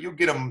 yeah, you'll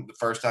get them the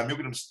first time, you'll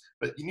get them,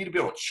 but you need to be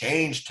able to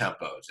change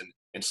tempos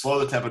and slow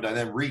the tempo down and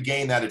then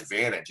regain that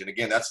advantage. And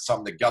again, that's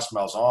something that Gus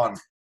Malzahn,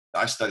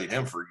 I studied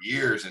him for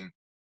years, and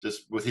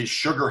just with his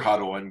sugar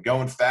huddle and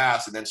going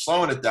fast and then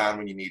slowing it down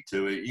when you need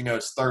to. You know,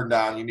 it's third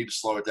down, you need to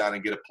slow it down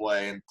and get a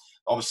play. And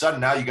all of a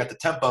sudden now you got the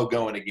tempo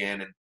going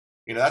again. And,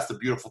 you know, that's the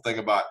beautiful thing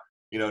about,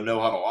 you know, no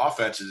huddle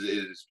offense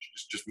is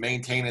just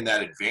maintaining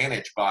that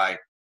advantage by,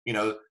 you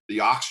know, the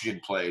oxygen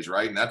plays,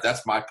 right? And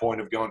that's my point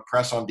of going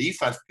press on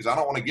defense, because I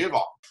don't want to give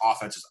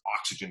offenses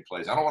oxygen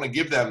plays. I don't want to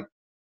give them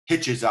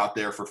hitches out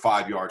there for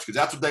 5 yards, because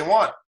that's what they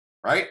want,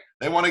 right?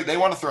 They want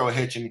to throw a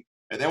hitch and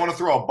they want to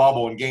throw a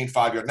bubble and gain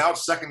 5 yards. Now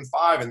it's 2nd and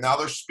 5, and now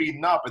they're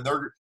speeding up and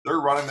they're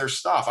running their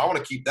stuff. I want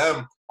to keep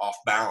them off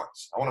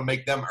balance. I want to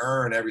make them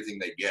earn everything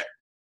they get.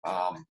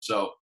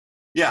 So,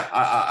 yeah,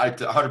 I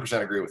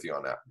 100% agree with you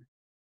on that.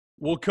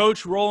 Well,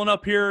 Coach, rolling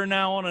up here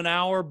now on an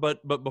hour,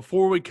 but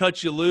before we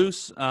cut you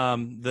loose,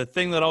 the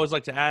thing that I always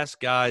like to ask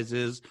guys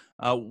is,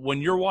 when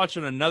you're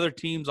watching another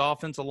team's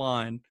offensive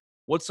line,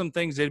 what's some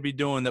things they'd be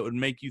doing that would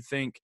make you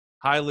think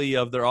highly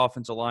of their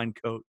offensive line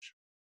coach?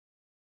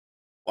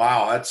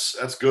 Wow,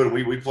 that's good.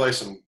 We play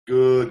some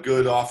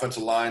good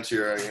offensive lines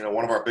here. You know,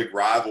 one of our big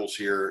rivals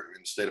here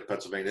in the state of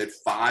Pennsylvania, they had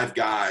 5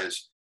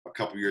 guys a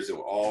couple years that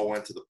all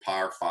went to the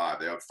Power 5.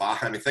 They had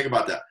 5. I mean, think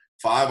about that.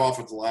 5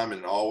 offensive linemen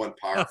and all went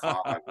Power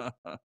 5.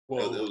 It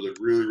was a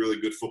really, really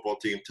good football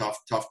team. Tough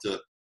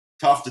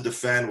to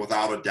defend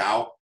without a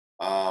doubt.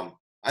 I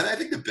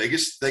think the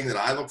biggest thing that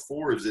I look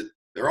for is that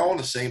they're all on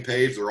the same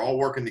page. They're all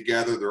working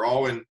together. They're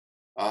all in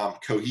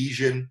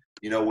cohesion.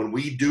 You know, when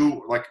we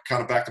do, like,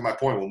 kind of back to my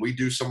point, when we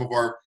do some of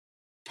our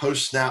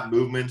post-snap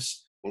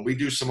movements, when we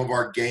do some of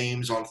our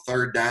games on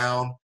third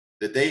down,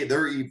 that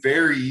they're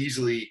very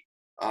easily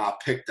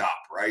picked up,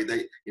 right?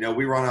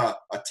 We run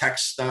a tech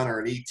stun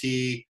or an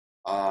ET.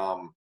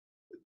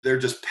 They're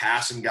just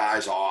passing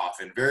guys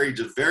off and very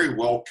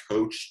well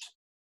coached,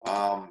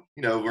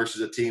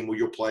 versus a team where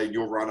you'll play and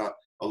you'll run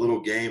a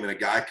little game and a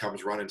guy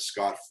comes running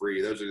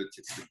scot-free. Those are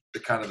the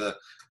kind of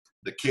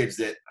the kids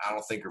that I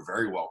don't think are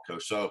very well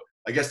coached. So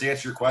I guess to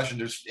answer your question,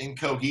 there's in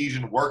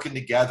cohesion, working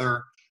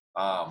together,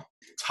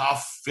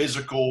 tough,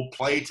 physical,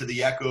 play to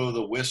the echo of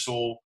the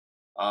whistle,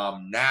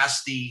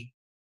 nasty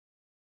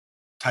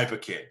type of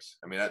kids.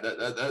 I mean,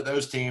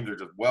 those teams are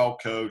just well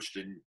coached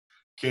and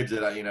kids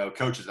that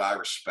coaches I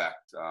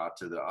respect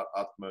to the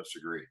utmost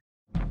degree.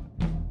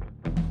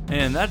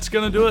 And that's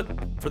going to do it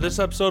for this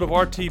episode of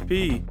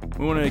RTP.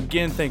 We want to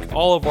again thank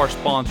all of our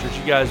sponsors.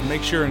 You guys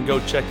make sure and go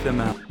check them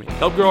out.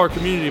 Help grow our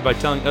community by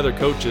telling other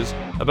coaches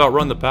about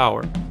Run the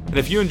Power. And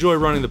if you enjoy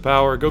running the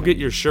Power, go get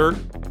your shirt,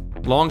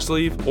 long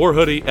sleeve, or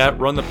hoodie at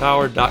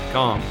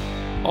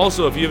runthepower.com.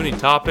 Also, if you have any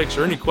topics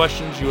or any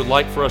questions you would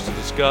like for us to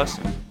discuss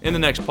in the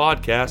next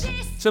podcast,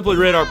 simply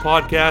rate our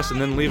podcast and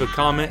then leave a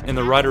comment in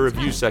the writer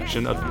review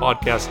section of the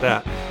podcast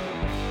app.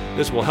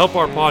 This will help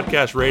our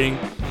podcast rating,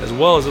 as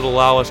well as it'll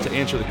allow us to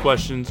answer the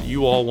questions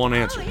you all want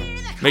answered.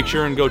 Make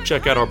sure and go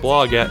check out our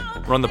blog at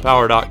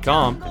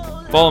runthepower.com.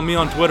 Follow me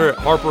on Twitter at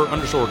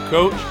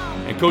Harper_Coach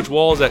and Coach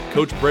Walls at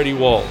Coach Brady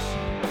Walls.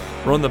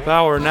 Run the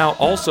Power now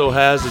also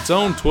has its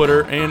own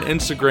Twitter and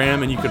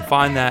Instagram, and you can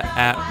find that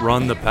at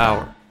Run the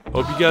Power.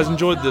 Hope you guys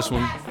enjoyed this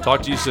one.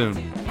 Talk to you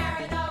soon.